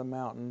top of the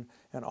mountain.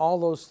 And all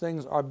those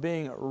things are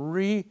being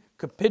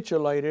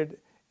recapitulated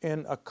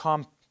in a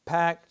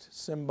compact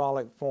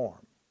symbolic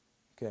form.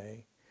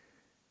 Okay?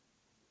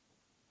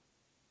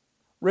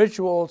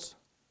 Rituals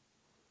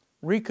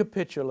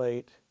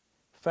recapitulate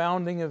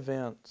founding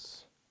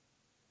events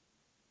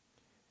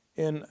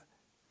in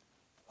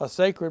a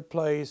sacred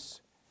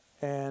place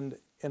and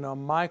in a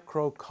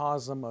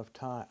microcosm of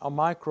time, a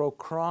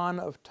microchron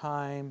of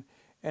time,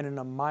 and in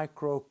a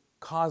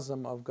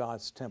microcosm of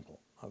God's temple,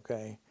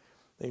 okay?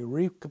 They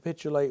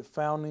recapitulate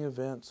founding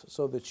events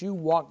so that you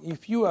walk,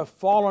 if you have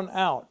fallen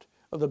out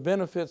of the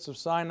benefits of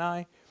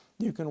Sinai,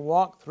 you can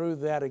walk through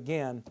that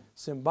again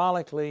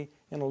symbolically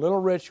in a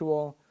little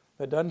ritual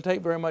that doesn't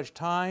take very much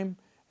time,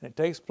 and it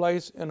takes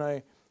place in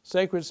a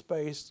sacred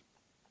space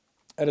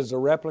that is a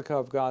replica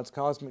of God's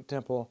cosmic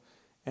temple,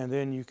 and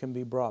then you can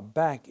be brought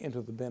back into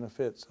the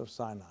benefits of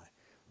Sinai.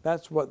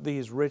 That's what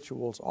these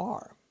rituals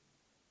are.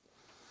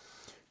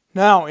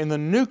 Now, in the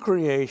new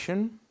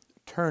creation,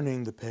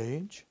 turning the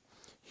page,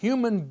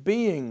 human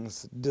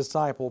beings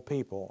disciple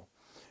people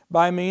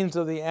by means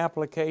of the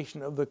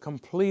application of the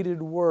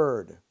completed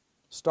word.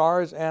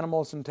 Stars,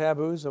 animals, and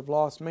taboos have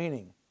lost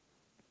meaning.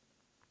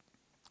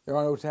 There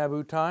are no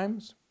taboo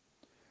times.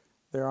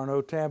 There are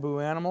no taboo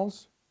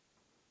animals.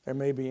 There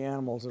may be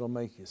animals that will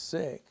make you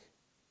sick,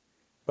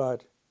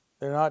 but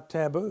they're not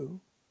taboo.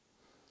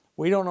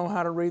 We don't know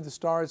how to read the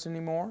stars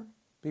anymore.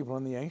 People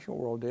in the ancient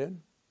world did.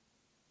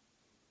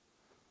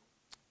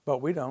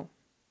 But we don't.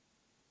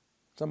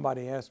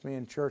 Somebody asked me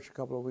in church a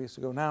couple of weeks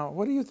ago, now,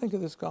 what do you think of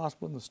this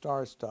gospel and the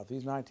stars stuff,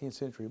 these 19th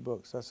century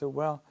books? I said,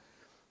 well,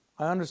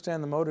 I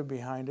understand the motive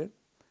behind it,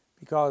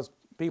 because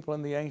people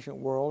in the ancient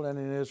world and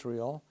in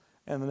Israel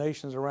and the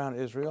nations around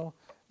Israel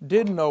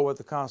did know what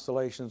the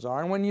constellations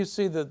are. And when you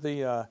see that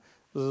the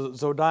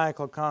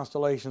zodiacal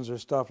constellations are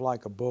stuff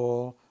like a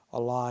bull, a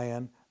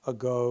lion, a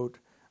goat,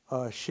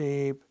 a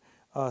sheep,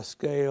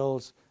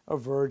 scales, a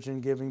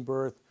virgin giving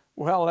birth,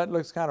 well, that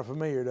looks kind of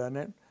familiar, doesn't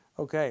it?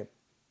 Okay.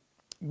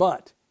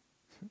 But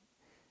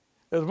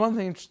there's one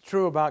thing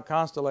true about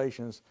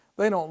constellations.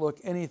 They don't look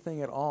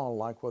anything at all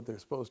like what they're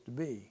supposed to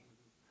be.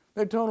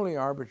 They're totally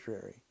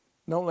arbitrary.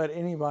 Don't let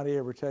anybody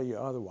ever tell you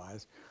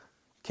otherwise.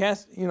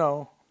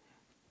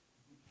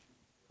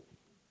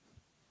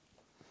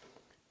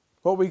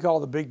 What we call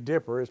the Big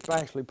Dipper is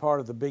actually part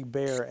of the Big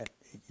Bear.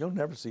 You'll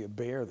never see a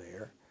bear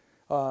there.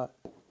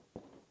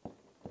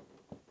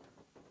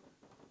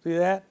 See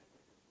that?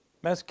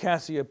 That's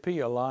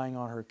Cassiopeia lying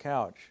on her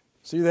couch.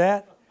 See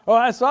that? Oh,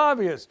 that's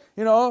obvious.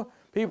 You know,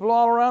 people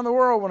all around the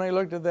world, when they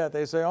looked at that,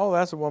 they say, oh,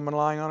 that's a woman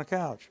lying on a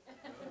couch.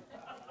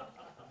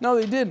 No,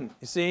 they didn't.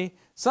 You see,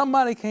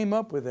 somebody came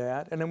up with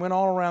that, and it went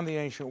all around the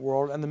ancient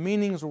world, and the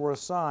meanings were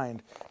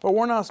assigned. But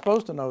we're not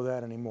supposed to know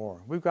that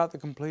anymore. We've got the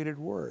completed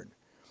word.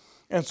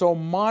 And so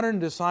modern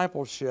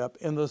discipleship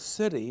in the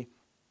city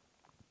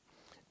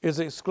is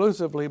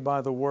exclusively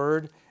by the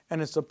word,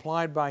 and it's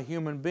applied by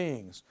human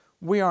beings.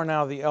 We are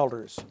now the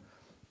elders.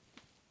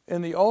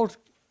 in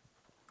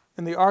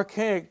the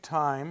archaic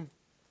time,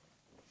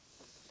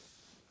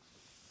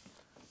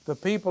 the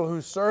people who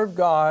served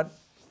God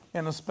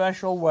in a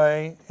special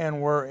way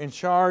and were in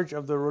charge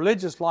of the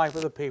religious life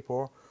of the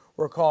people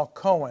were called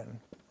Cohen.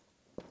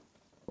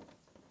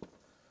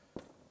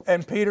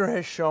 And Peter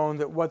has shown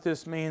that what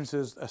this means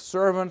is a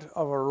servant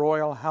of a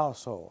royal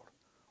household,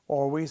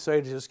 or we say,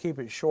 to just keep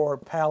it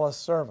short, palace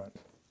servant.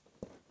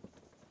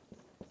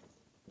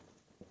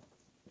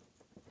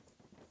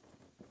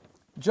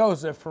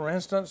 Joseph, for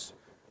instance,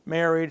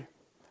 married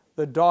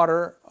the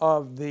daughter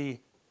of the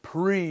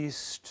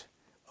priest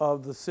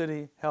of the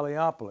city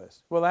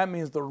Heliopolis. Well, that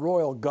means the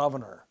royal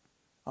governor,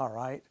 all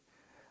right?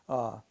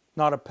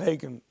 Not a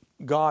pagan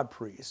god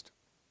priest.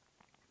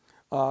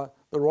 The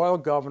royal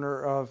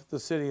governor of the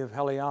city of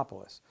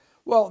Heliopolis.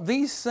 Well,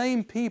 these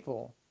same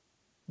people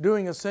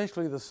doing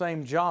essentially the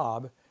same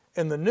job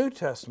in the New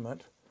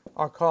Testament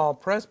are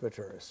called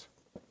presbyters,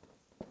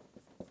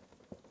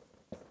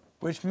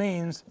 which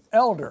means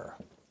elder.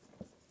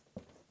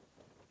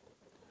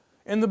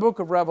 In the book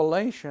of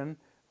Revelation,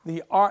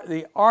 the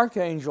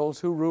archangels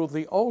who ruled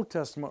the Old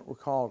Testament were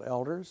called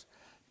elders.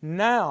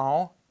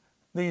 Now,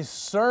 these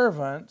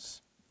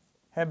servants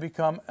have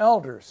become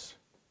elders.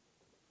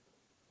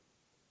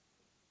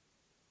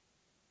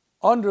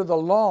 Under the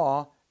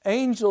law,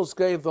 angels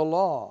gave the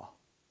law,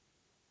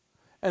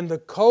 and the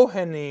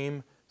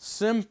Kohanim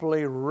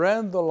simply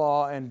read the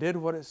law and did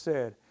what it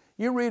said.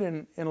 You read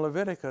in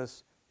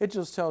Leviticus, it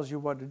just tells you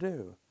what to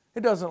do.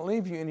 It doesn't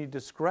leave you any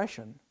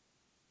discretion.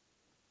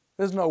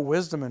 There's no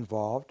wisdom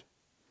involved.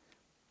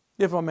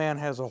 If a man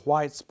has a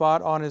white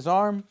spot on his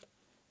arm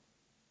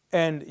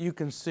and you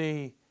can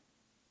see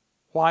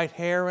white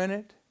hair in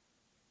it,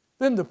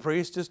 then the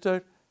priest is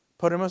to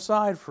put him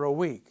aside for a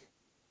week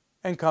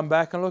and come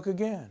back and look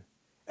again.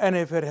 And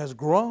if it has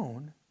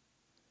grown,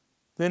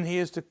 then he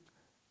is to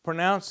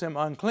pronounce him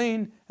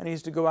unclean and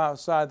he's to go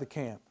outside the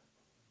camp.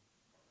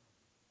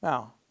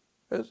 Now,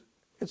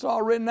 it's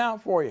all written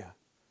out for you.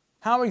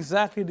 How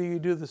exactly do you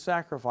do the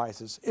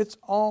sacrifices? It's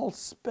all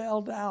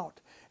spelled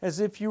out as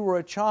if you were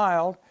a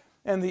child,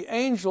 and the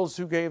angels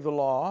who gave the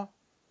law,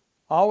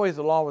 always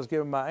the law was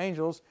given by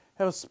angels,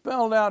 have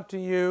spelled out to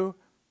you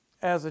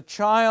as a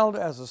child,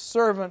 as a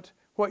servant,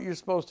 what you're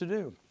supposed to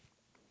do.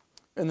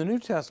 In the New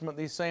Testament,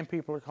 these same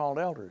people are called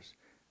elders.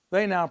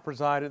 They now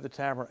preside at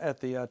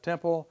the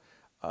temple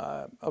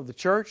of the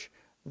church.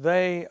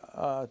 They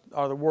are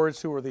the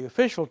words who are the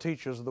official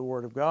teachers of the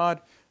Word of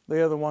God.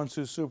 They are the ones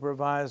who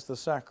supervise the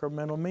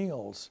sacramental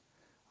meals.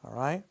 All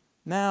right?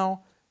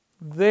 Now,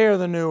 they're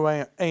the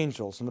new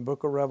angels, and the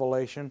book of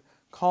Revelation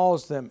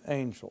calls them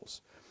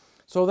angels.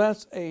 So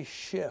that's a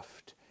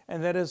shift,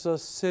 and that is a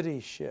city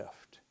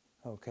shift.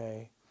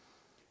 Okay?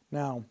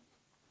 Now,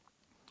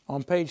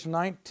 on page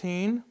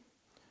 19,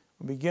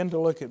 we begin to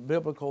look at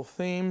biblical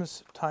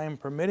themes, time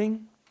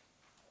permitting.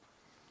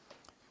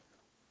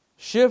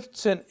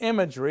 Shifts in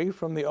imagery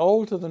from the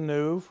old to the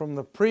new, from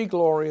the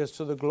pre-glorious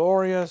to the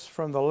glorious,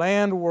 from the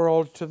land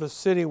world to the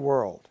city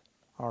world.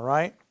 All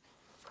right?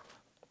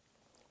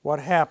 What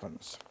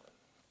happens?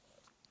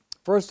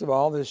 First of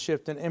all, this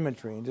shift in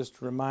imagery. And just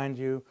to remind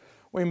you,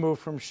 we move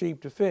from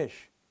sheep to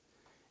fish.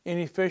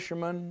 Any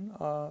fishermen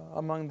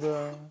among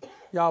the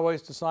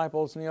Yahweh's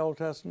disciples in the Old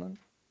Testament?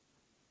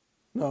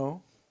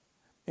 No.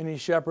 Any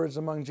shepherds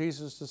among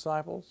Jesus'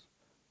 disciples?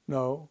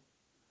 No.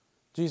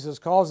 Jesus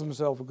calls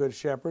himself a good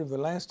shepherd. The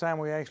last time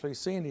we actually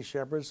see any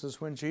shepherds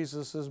is when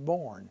Jesus is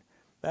born.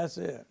 That's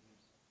it.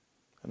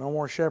 No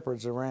more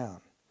shepherds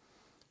around.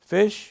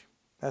 Fish,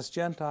 that's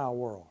Gentile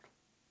world.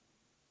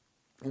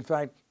 In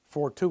fact,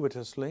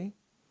 fortuitously,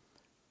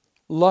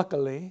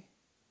 luckily,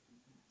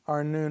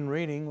 our noon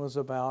reading was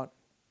about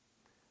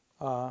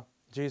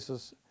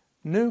Jesus'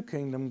 new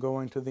kingdom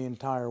going to the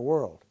entire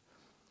world,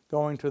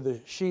 going to the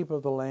sheep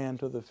of the land,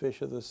 to the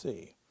fish of the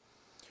sea.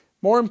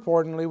 More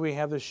importantly, we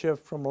have the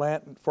shift from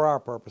land, for our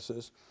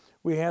purposes,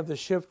 we have the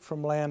shift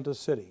from land to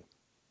city.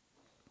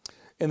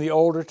 In the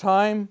older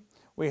time,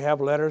 we have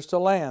letters to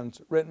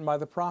lands written by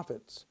the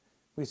prophets.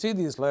 We see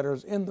these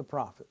letters in the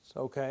prophets,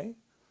 okay?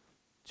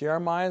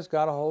 Jeremiah's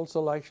got a whole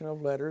selection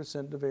of letters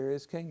sent to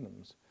various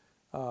kingdoms.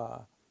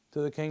 To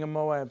the king of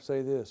Moab,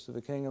 say this. To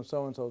the king of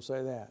so-and-so,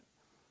 say that.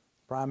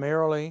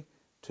 Primarily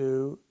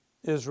to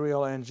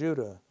Israel and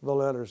Judah, the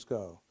letters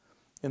go.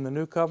 In the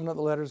New Covenant,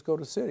 the letters go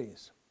to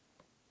cities.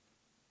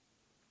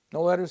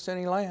 No letters to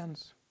any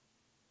lands.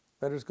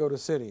 Letters go to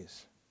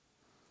cities.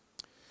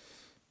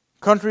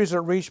 Countries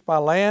are reached by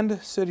land,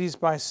 cities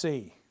by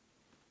sea.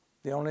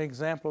 The only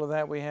example of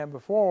that we had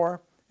before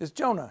is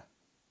Jonah.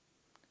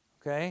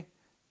 Okay?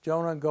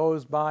 Jonah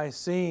goes by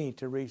sea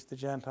to reach the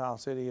Gentile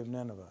city of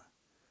Nineveh.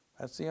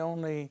 That's the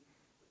only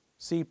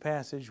sea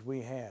passage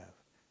we have.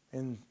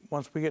 And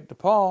once we get to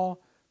Paul,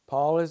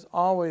 Paul is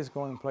always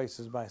going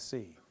places by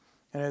sea.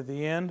 And at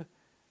the end,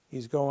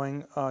 he's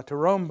going to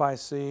Rome by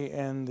sea,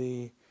 and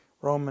the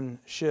Roman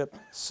ship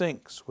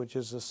sinks, which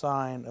is a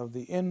sign of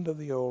the end of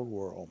the old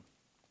world.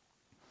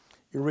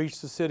 You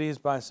reach the cities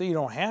by sea. You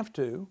don't have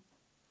to,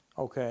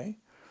 okay?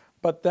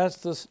 But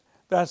that's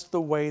That's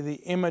the way the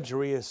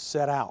imagery is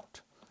set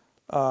out.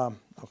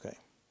 Okay.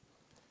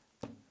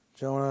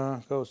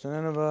 Jonah goes to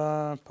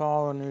Nineveh.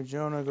 Paul, the new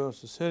Jonah, goes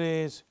to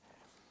cities.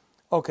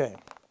 Okay.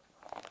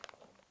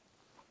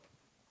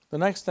 The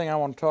next thing I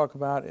want to talk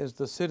about is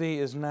the city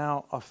is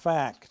now a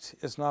fact.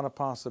 It's not a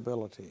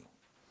possibility.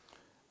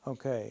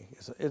 Okay.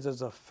 It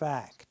is a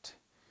fact.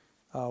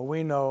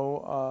 We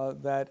know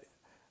that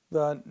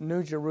the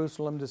New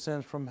Jerusalem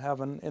descends from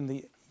heaven in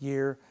the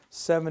year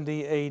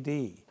 70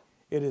 A.D.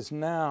 It is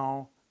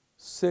now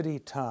city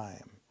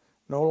time,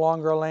 no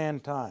longer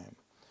land time.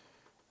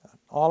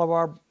 All of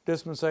our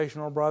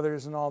dispensational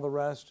brothers and all the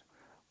rest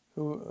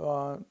who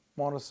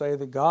want to say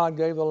that God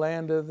gave the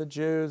land to the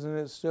Jews and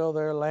it's still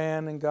their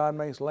land and God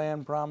makes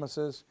land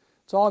promises,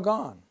 it's all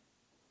gone.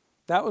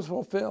 That was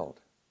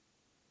fulfilled.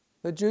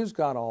 The Jews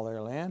got all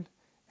their land,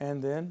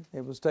 and then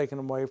it was taken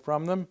away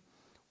from them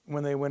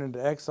when they went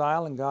into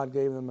exile, and God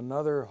gave them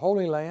another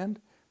holy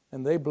land,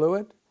 and they blew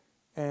it,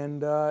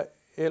 and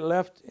it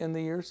left in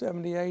the year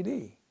 70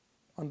 A.D.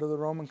 under the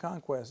Roman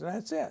conquest, and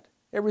that's it.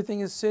 Everything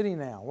is city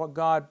now. What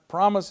God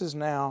promises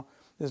now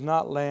is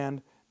not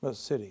land, but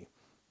city.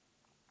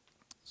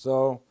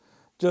 So,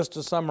 just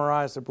to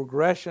summarize the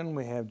progression,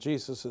 we have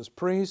Jesus as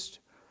priest,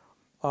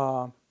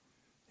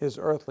 his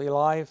earthly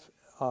life,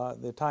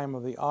 the time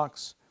of the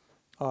ox.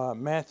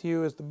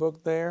 Matthew is the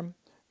book there.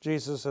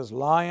 Jesus as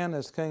lion,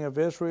 as king of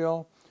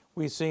Israel.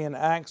 We see in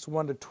Acts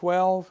 1 to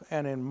 12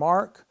 and in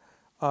Mark.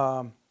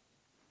 I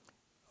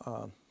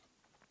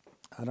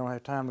don't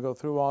have time to go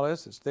through all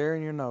this. It's there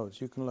in your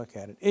notes. You can look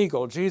at it.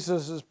 Eagle,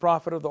 Jesus is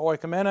prophet of the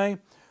oikomene,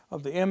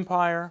 of the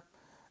empire.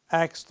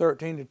 Acts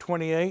 13 to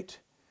 28.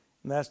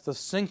 And that's the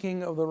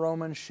sinking of the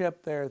Roman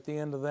ship there at the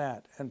end of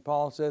that. And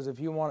Paul says, if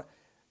you want to,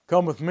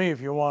 come with me if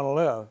you want to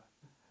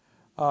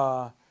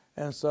live.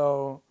 And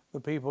so the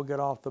people get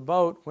off the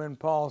boat when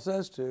Paul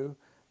says to,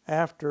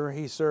 after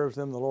he serves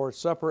them the Lord's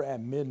Supper at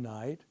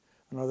midnight,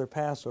 another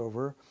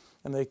Passover,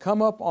 and they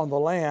come up on the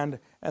land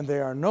and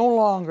they are no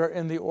longer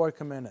in the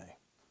oikomene.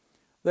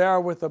 They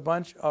are with a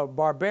bunch of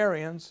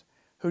barbarians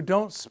who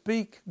don't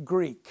speak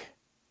Greek.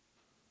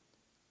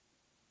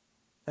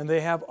 And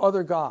they have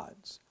other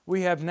gods.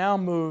 We have now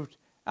moved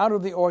out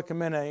of the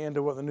oikomene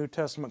into what the New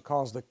Testament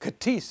calls the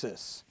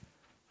katesis,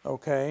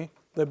 okay,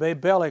 the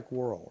Babelic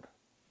world.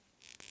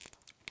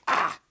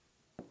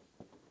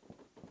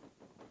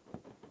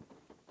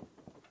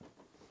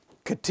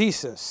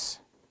 Katesis.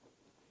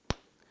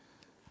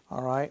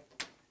 All right?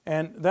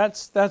 And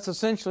that's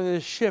essentially the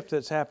shift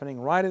that's happening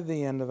right at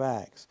the end of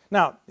Acts.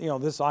 Now, you know,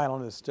 this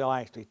island is still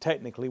actually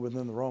technically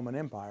within the Roman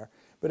Empire,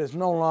 but it's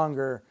no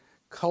longer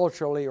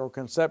culturally or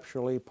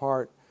conceptually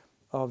part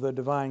of the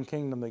divine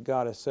kingdom that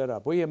God has set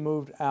up. We have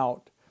moved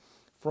out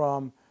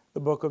from the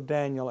book of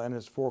Daniel and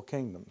its 4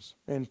 kingdoms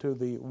into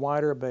the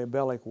wider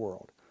Babelic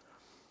world.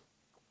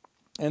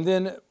 And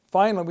then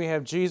finally we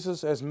have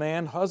Jesus as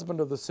man,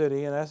 husband of the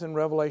city, and that's in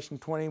Revelation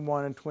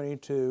 21 and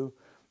 22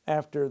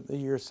 after the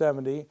year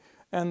 70.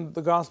 And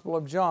the Gospel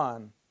of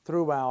John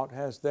throughout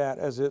has that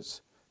as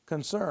its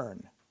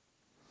concern.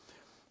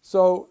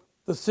 So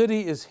the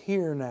city is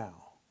here now,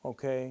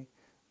 okay?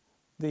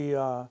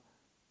 The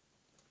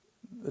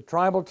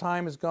tribal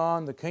time is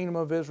gone, the kingdom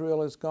of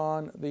Israel is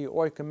gone, the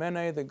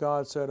oikomene that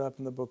God set up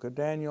in the book of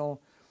Daniel,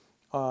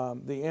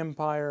 the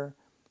empire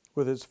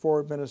with its 4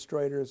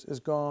 administrators is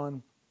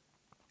gone,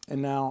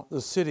 and now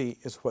the city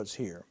is what's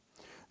here.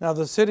 Now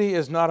the city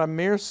is not a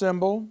mere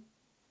symbol.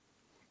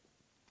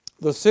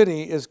 The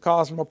city is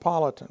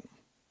cosmopolitan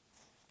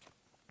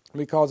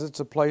because it's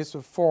a place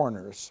of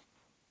foreigners.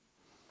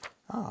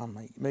 I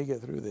may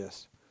get through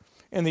this.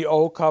 In the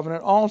Old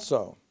Covenant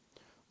also,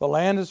 the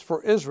land is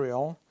for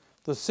Israel,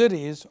 the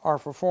cities are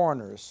for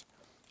foreigners.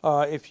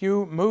 If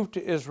you move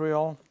to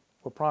Israel,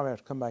 we'll probably have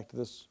to come back to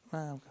this.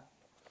 I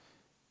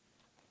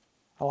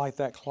like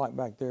that clock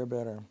back there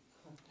better.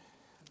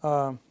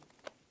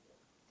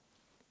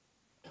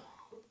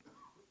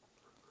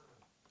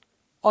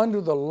 Under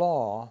the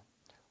law,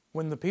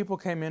 when the people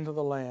came into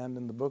the land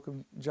in the book of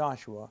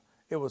Joshua,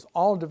 it was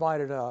all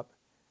divided up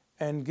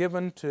and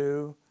given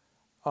to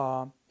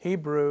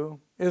Hebrew,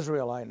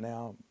 Israelite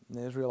now.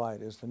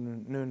 Israelite is the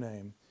new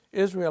name.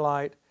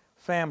 Israelite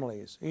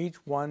families. Each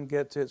one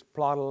gets its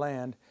plot of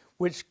land,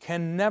 which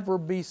can never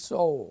be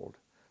sold.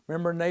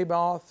 Remember,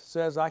 Naboth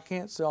says, I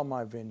can't sell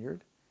my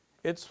vineyard.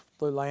 It's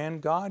the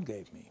land God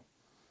gave me.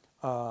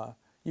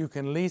 You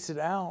can lease it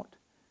out,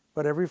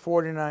 but every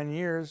 49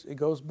 years it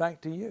goes back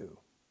to you.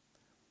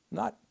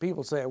 Not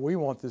people say, we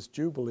want this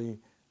Jubilee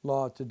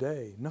law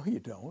today. No, you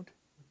don't.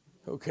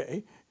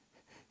 Okay?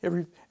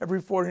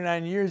 Every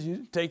 49 years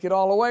you take it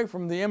all away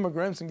from the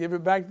immigrants and give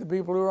it back to the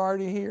people who are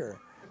already here.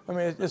 I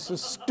mean, it's a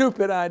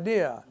stupid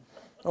idea.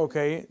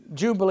 Okay?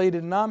 Jubilee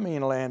did not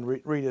mean land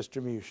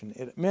redistribution.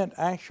 It meant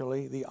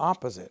actually the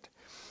opposite.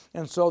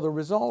 And so the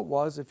result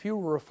was, if you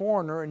were a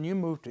foreigner and you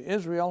moved to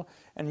Israel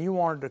and you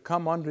wanted to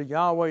come under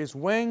Yahweh's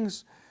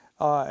wings,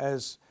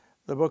 as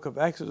the book of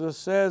Exodus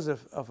says,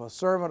 if a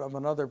servant of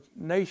another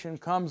nation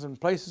comes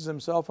and places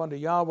himself under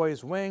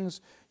Yahweh's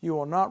wings, you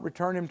will not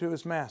return him to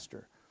his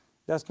master.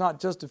 That's not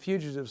just a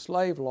fugitive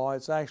slave law.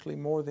 It's actually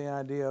more the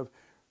idea of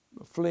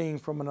fleeing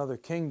from another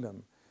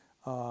kingdom.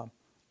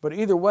 But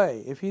either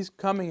way, if he's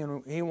coming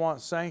and he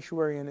wants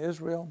sanctuary in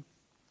Israel,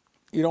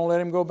 you don't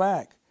let him go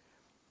back.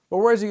 But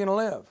where is he going to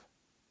live?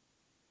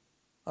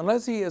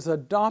 Unless he is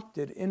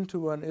adopted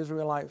into an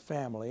Israelite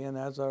family, and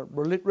there's a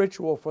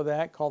ritual for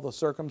that called the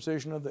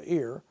circumcision of the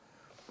ear,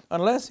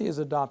 unless he is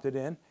adopted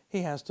in,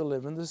 he has to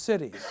live in the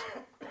cities.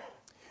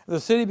 The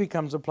city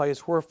becomes a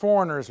place where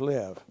foreigners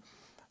live.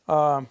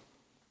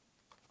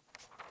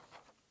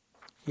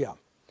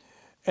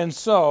 And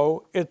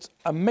so it's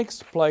a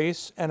mixed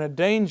place and a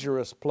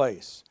dangerous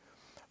place.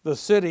 The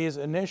cities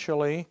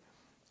initially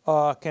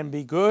can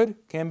be good,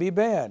 can be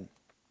bad.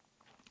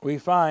 We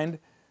find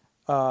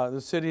the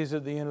cities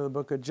at the end of the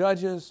book of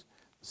Judges,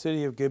 the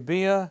city of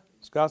Gibeah,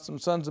 it's got some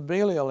sons of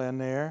Belial in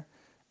there.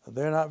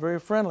 They're not very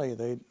friendly.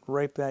 They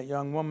raped that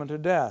young woman to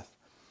death.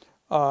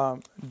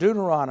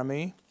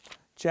 Deuteronomy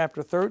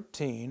chapter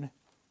 13,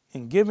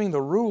 in giving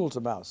the rules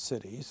about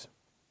cities,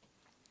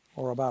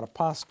 or about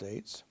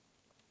apostates,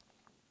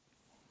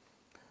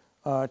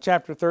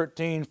 chapter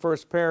 13,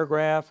 first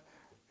paragraph,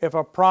 if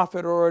a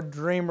prophet or a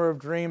dreamer of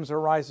dreams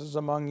arises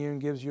among you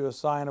and gives you a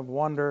sign of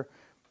wonder,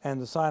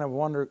 and the sign of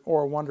wonder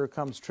or wonder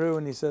comes true,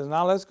 and he says,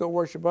 now let's go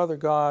worship other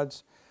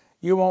gods,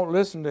 you won't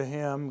listen to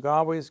him.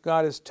 God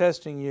is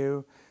testing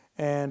you,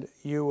 and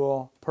you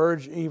will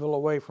purge evil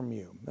away from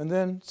you. And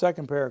then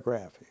second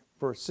paragraph,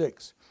 verse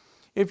 6.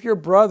 If your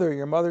brother,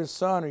 your mother's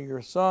son, or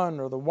your son,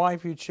 or the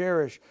wife you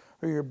cherish,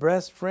 or your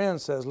best friend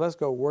says, let's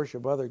go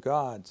worship other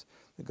gods,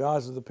 the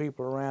gods of the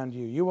people around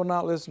you, you will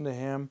not listen to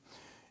him.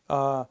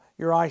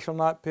 Your eye shall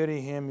not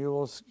pity him. You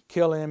will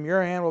kill him.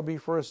 Your hand will be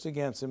first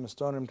against him and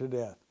stone him to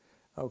death.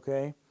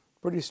 Okay?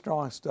 Pretty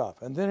strong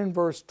stuff. And then in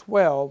verse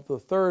 12, the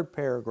third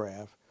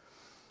paragraph,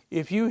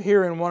 if you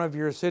hear in one of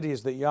your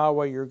cities that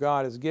Yahweh your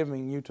God is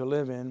giving you to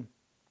live in,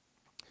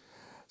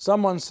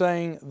 someone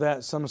saying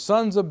that some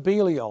sons of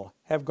Belial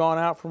have gone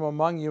out from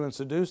among you and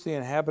seduced the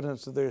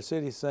inhabitants of their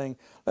city, saying,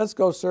 let's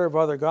go serve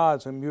other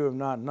gods whom you have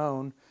not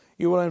known,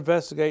 you will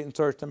investigate and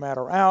search the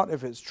matter out.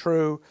 If it's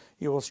true,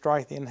 you will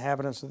strike the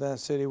inhabitants of that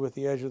city with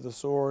the edge of the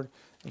sword,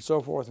 and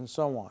so forth and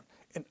so on.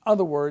 In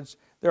other words,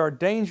 there are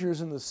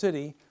dangers in the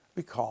city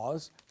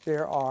because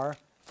there are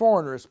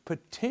foreigners,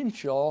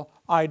 potential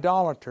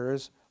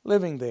idolaters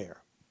living there.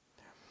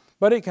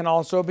 But it can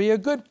also be a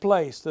good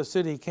place, the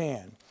city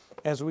can.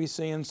 As we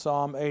see in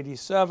Psalm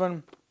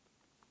 87,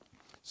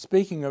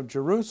 speaking of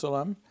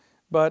Jerusalem,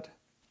 but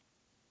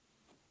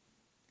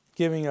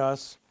giving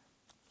us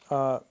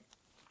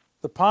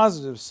the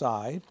positive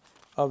side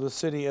of the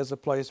city as a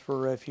place for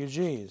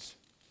refugees.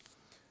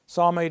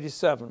 Psalm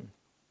 87,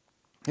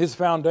 his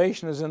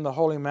foundation is in the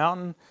holy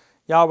mountain.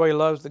 Yahweh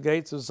loves the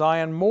gates of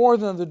Zion more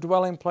than the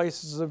dwelling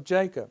places of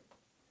Jacob.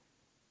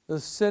 The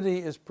city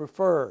is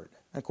preferred.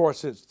 Of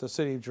course, it's the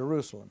city of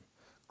Jerusalem.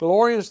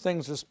 Glorious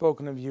things are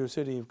spoken of you,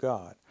 city of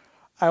God.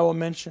 I will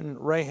mention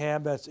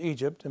Rahab, that's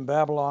Egypt, and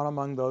Babylon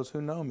among those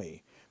who know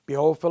me.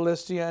 Behold,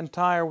 Philistia and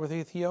Tyre with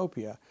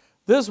Ethiopia.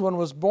 This one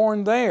was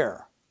born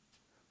there.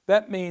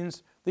 That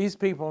means these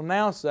people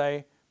now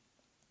say,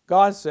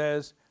 God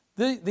says,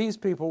 these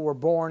people were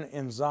born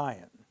in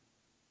Zion.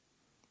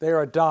 They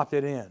are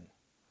adopted in.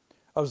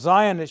 Of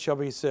Zion it shall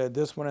be said,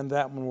 this one and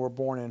that one were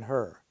born in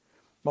her.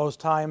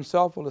 Most High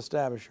himself will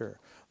establish her.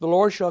 The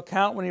Lord shall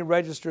count when he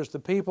registers the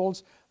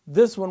peoples.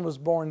 This one was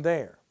born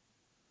there.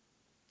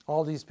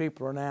 All these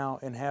people are now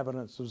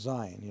inhabitants of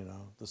Zion, you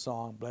know, the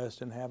song,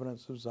 Blessed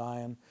Inhabitants of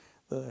Zion,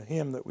 the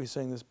hymn that we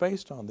sing that's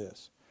based on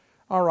this.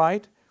 All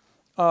right.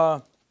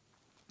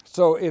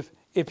 So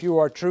if you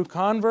are a true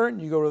convert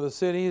and you go to the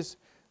cities,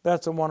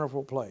 that's a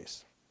wonderful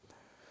place.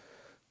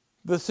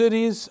 The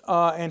cities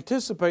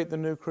anticipate the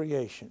new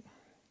creation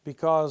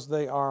because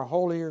they are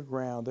holier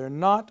ground. They're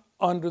not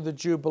under the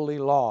Jubilee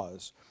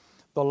laws.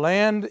 The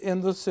land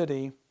in the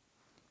city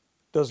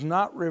does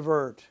not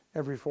revert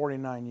every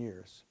 49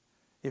 years.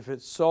 If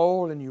it's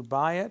sold and you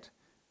buy it,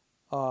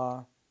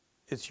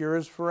 it's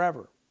yours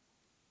forever.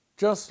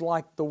 Just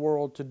like the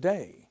world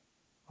today,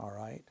 all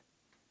right?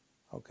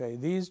 Okay,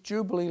 these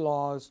Jubilee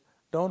laws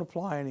don't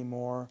apply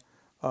anymore.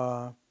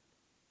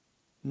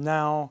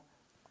 Now,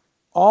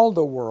 all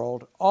the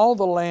world, all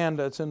the land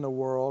that's in the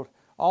world,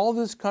 all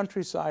this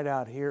countryside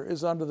out here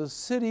is under the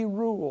city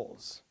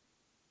rules.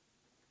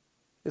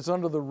 It's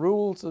under the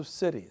rules of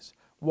cities,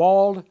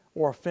 walled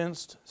or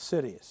fenced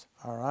cities,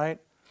 all right?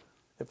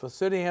 If a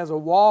city has a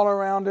wall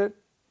around it,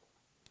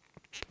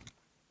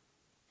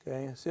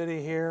 okay, a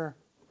city here,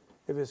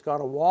 if it's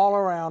got a wall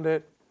around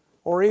it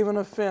or even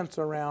a fence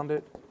around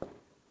it,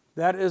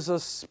 that is a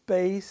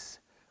space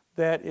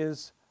that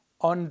is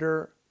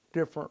under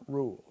different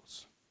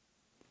rules.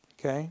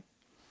 Okay?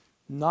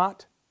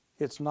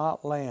 It's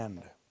not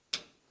land.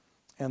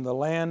 And the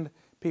land,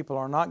 people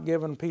are not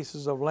given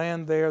pieces of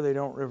land there. They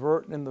don't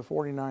revert in the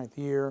 49th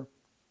year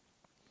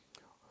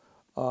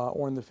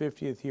or in the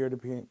 50th year,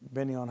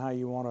 depending on how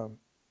you want to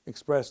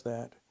express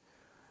that.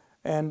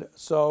 And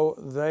so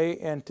they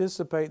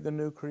anticipate the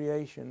new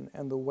creation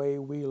and the way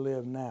we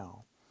live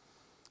now.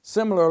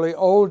 Similarly,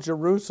 Old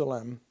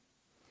Jerusalem,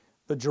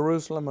 the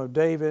Jerusalem of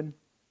David,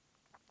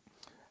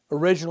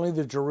 originally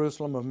the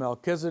Jerusalem of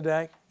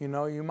Melchizedek. You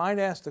know, you might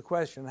ask the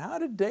question, how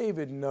did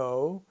David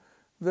know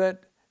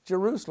that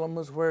Jerusalem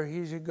was where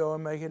he should go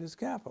and make it his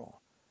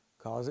capital?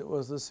 Because it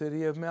was the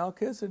city of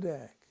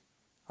Melchizedek,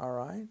 all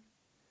right,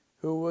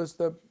 who was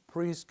the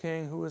priest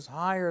king who was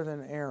higher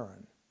than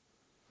Aaron.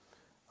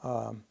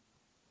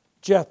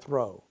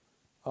 Jethro,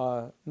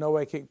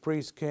 Noachic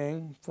priest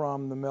king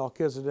from the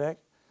Melchizedek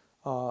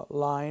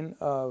line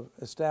of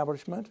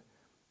establishment,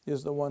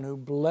 is the one who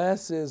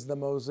blesses the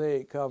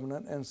Mosaic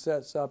covenant and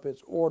sets up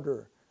its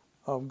order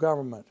of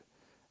government.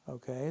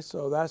 Okay,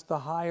 so that's the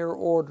higher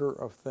order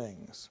of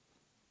things.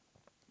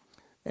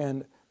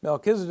 And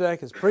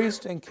Melchizedek is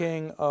priest and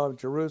king of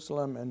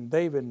Jerusalem, and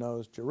David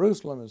knows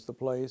Jerusalem is the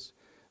place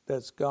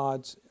that's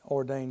God's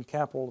ordained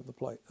capital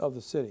of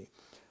the city,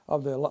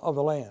 of the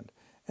land.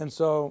 And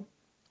so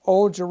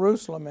Old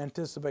Jerusalem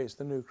anticipates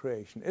the new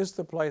creation. It's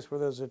the place where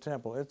there's a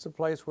temple. It's a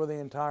place where the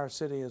entire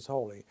city is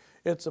holy.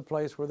 It's a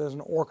place where there's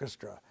an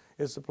orchestra.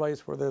 It's a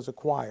place where there's a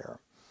choir.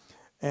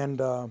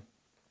 And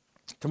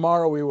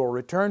tomorrow we will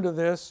return to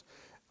this.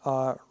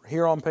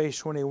 Here on page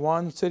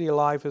 21, city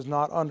life is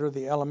not under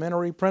the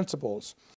elementary principles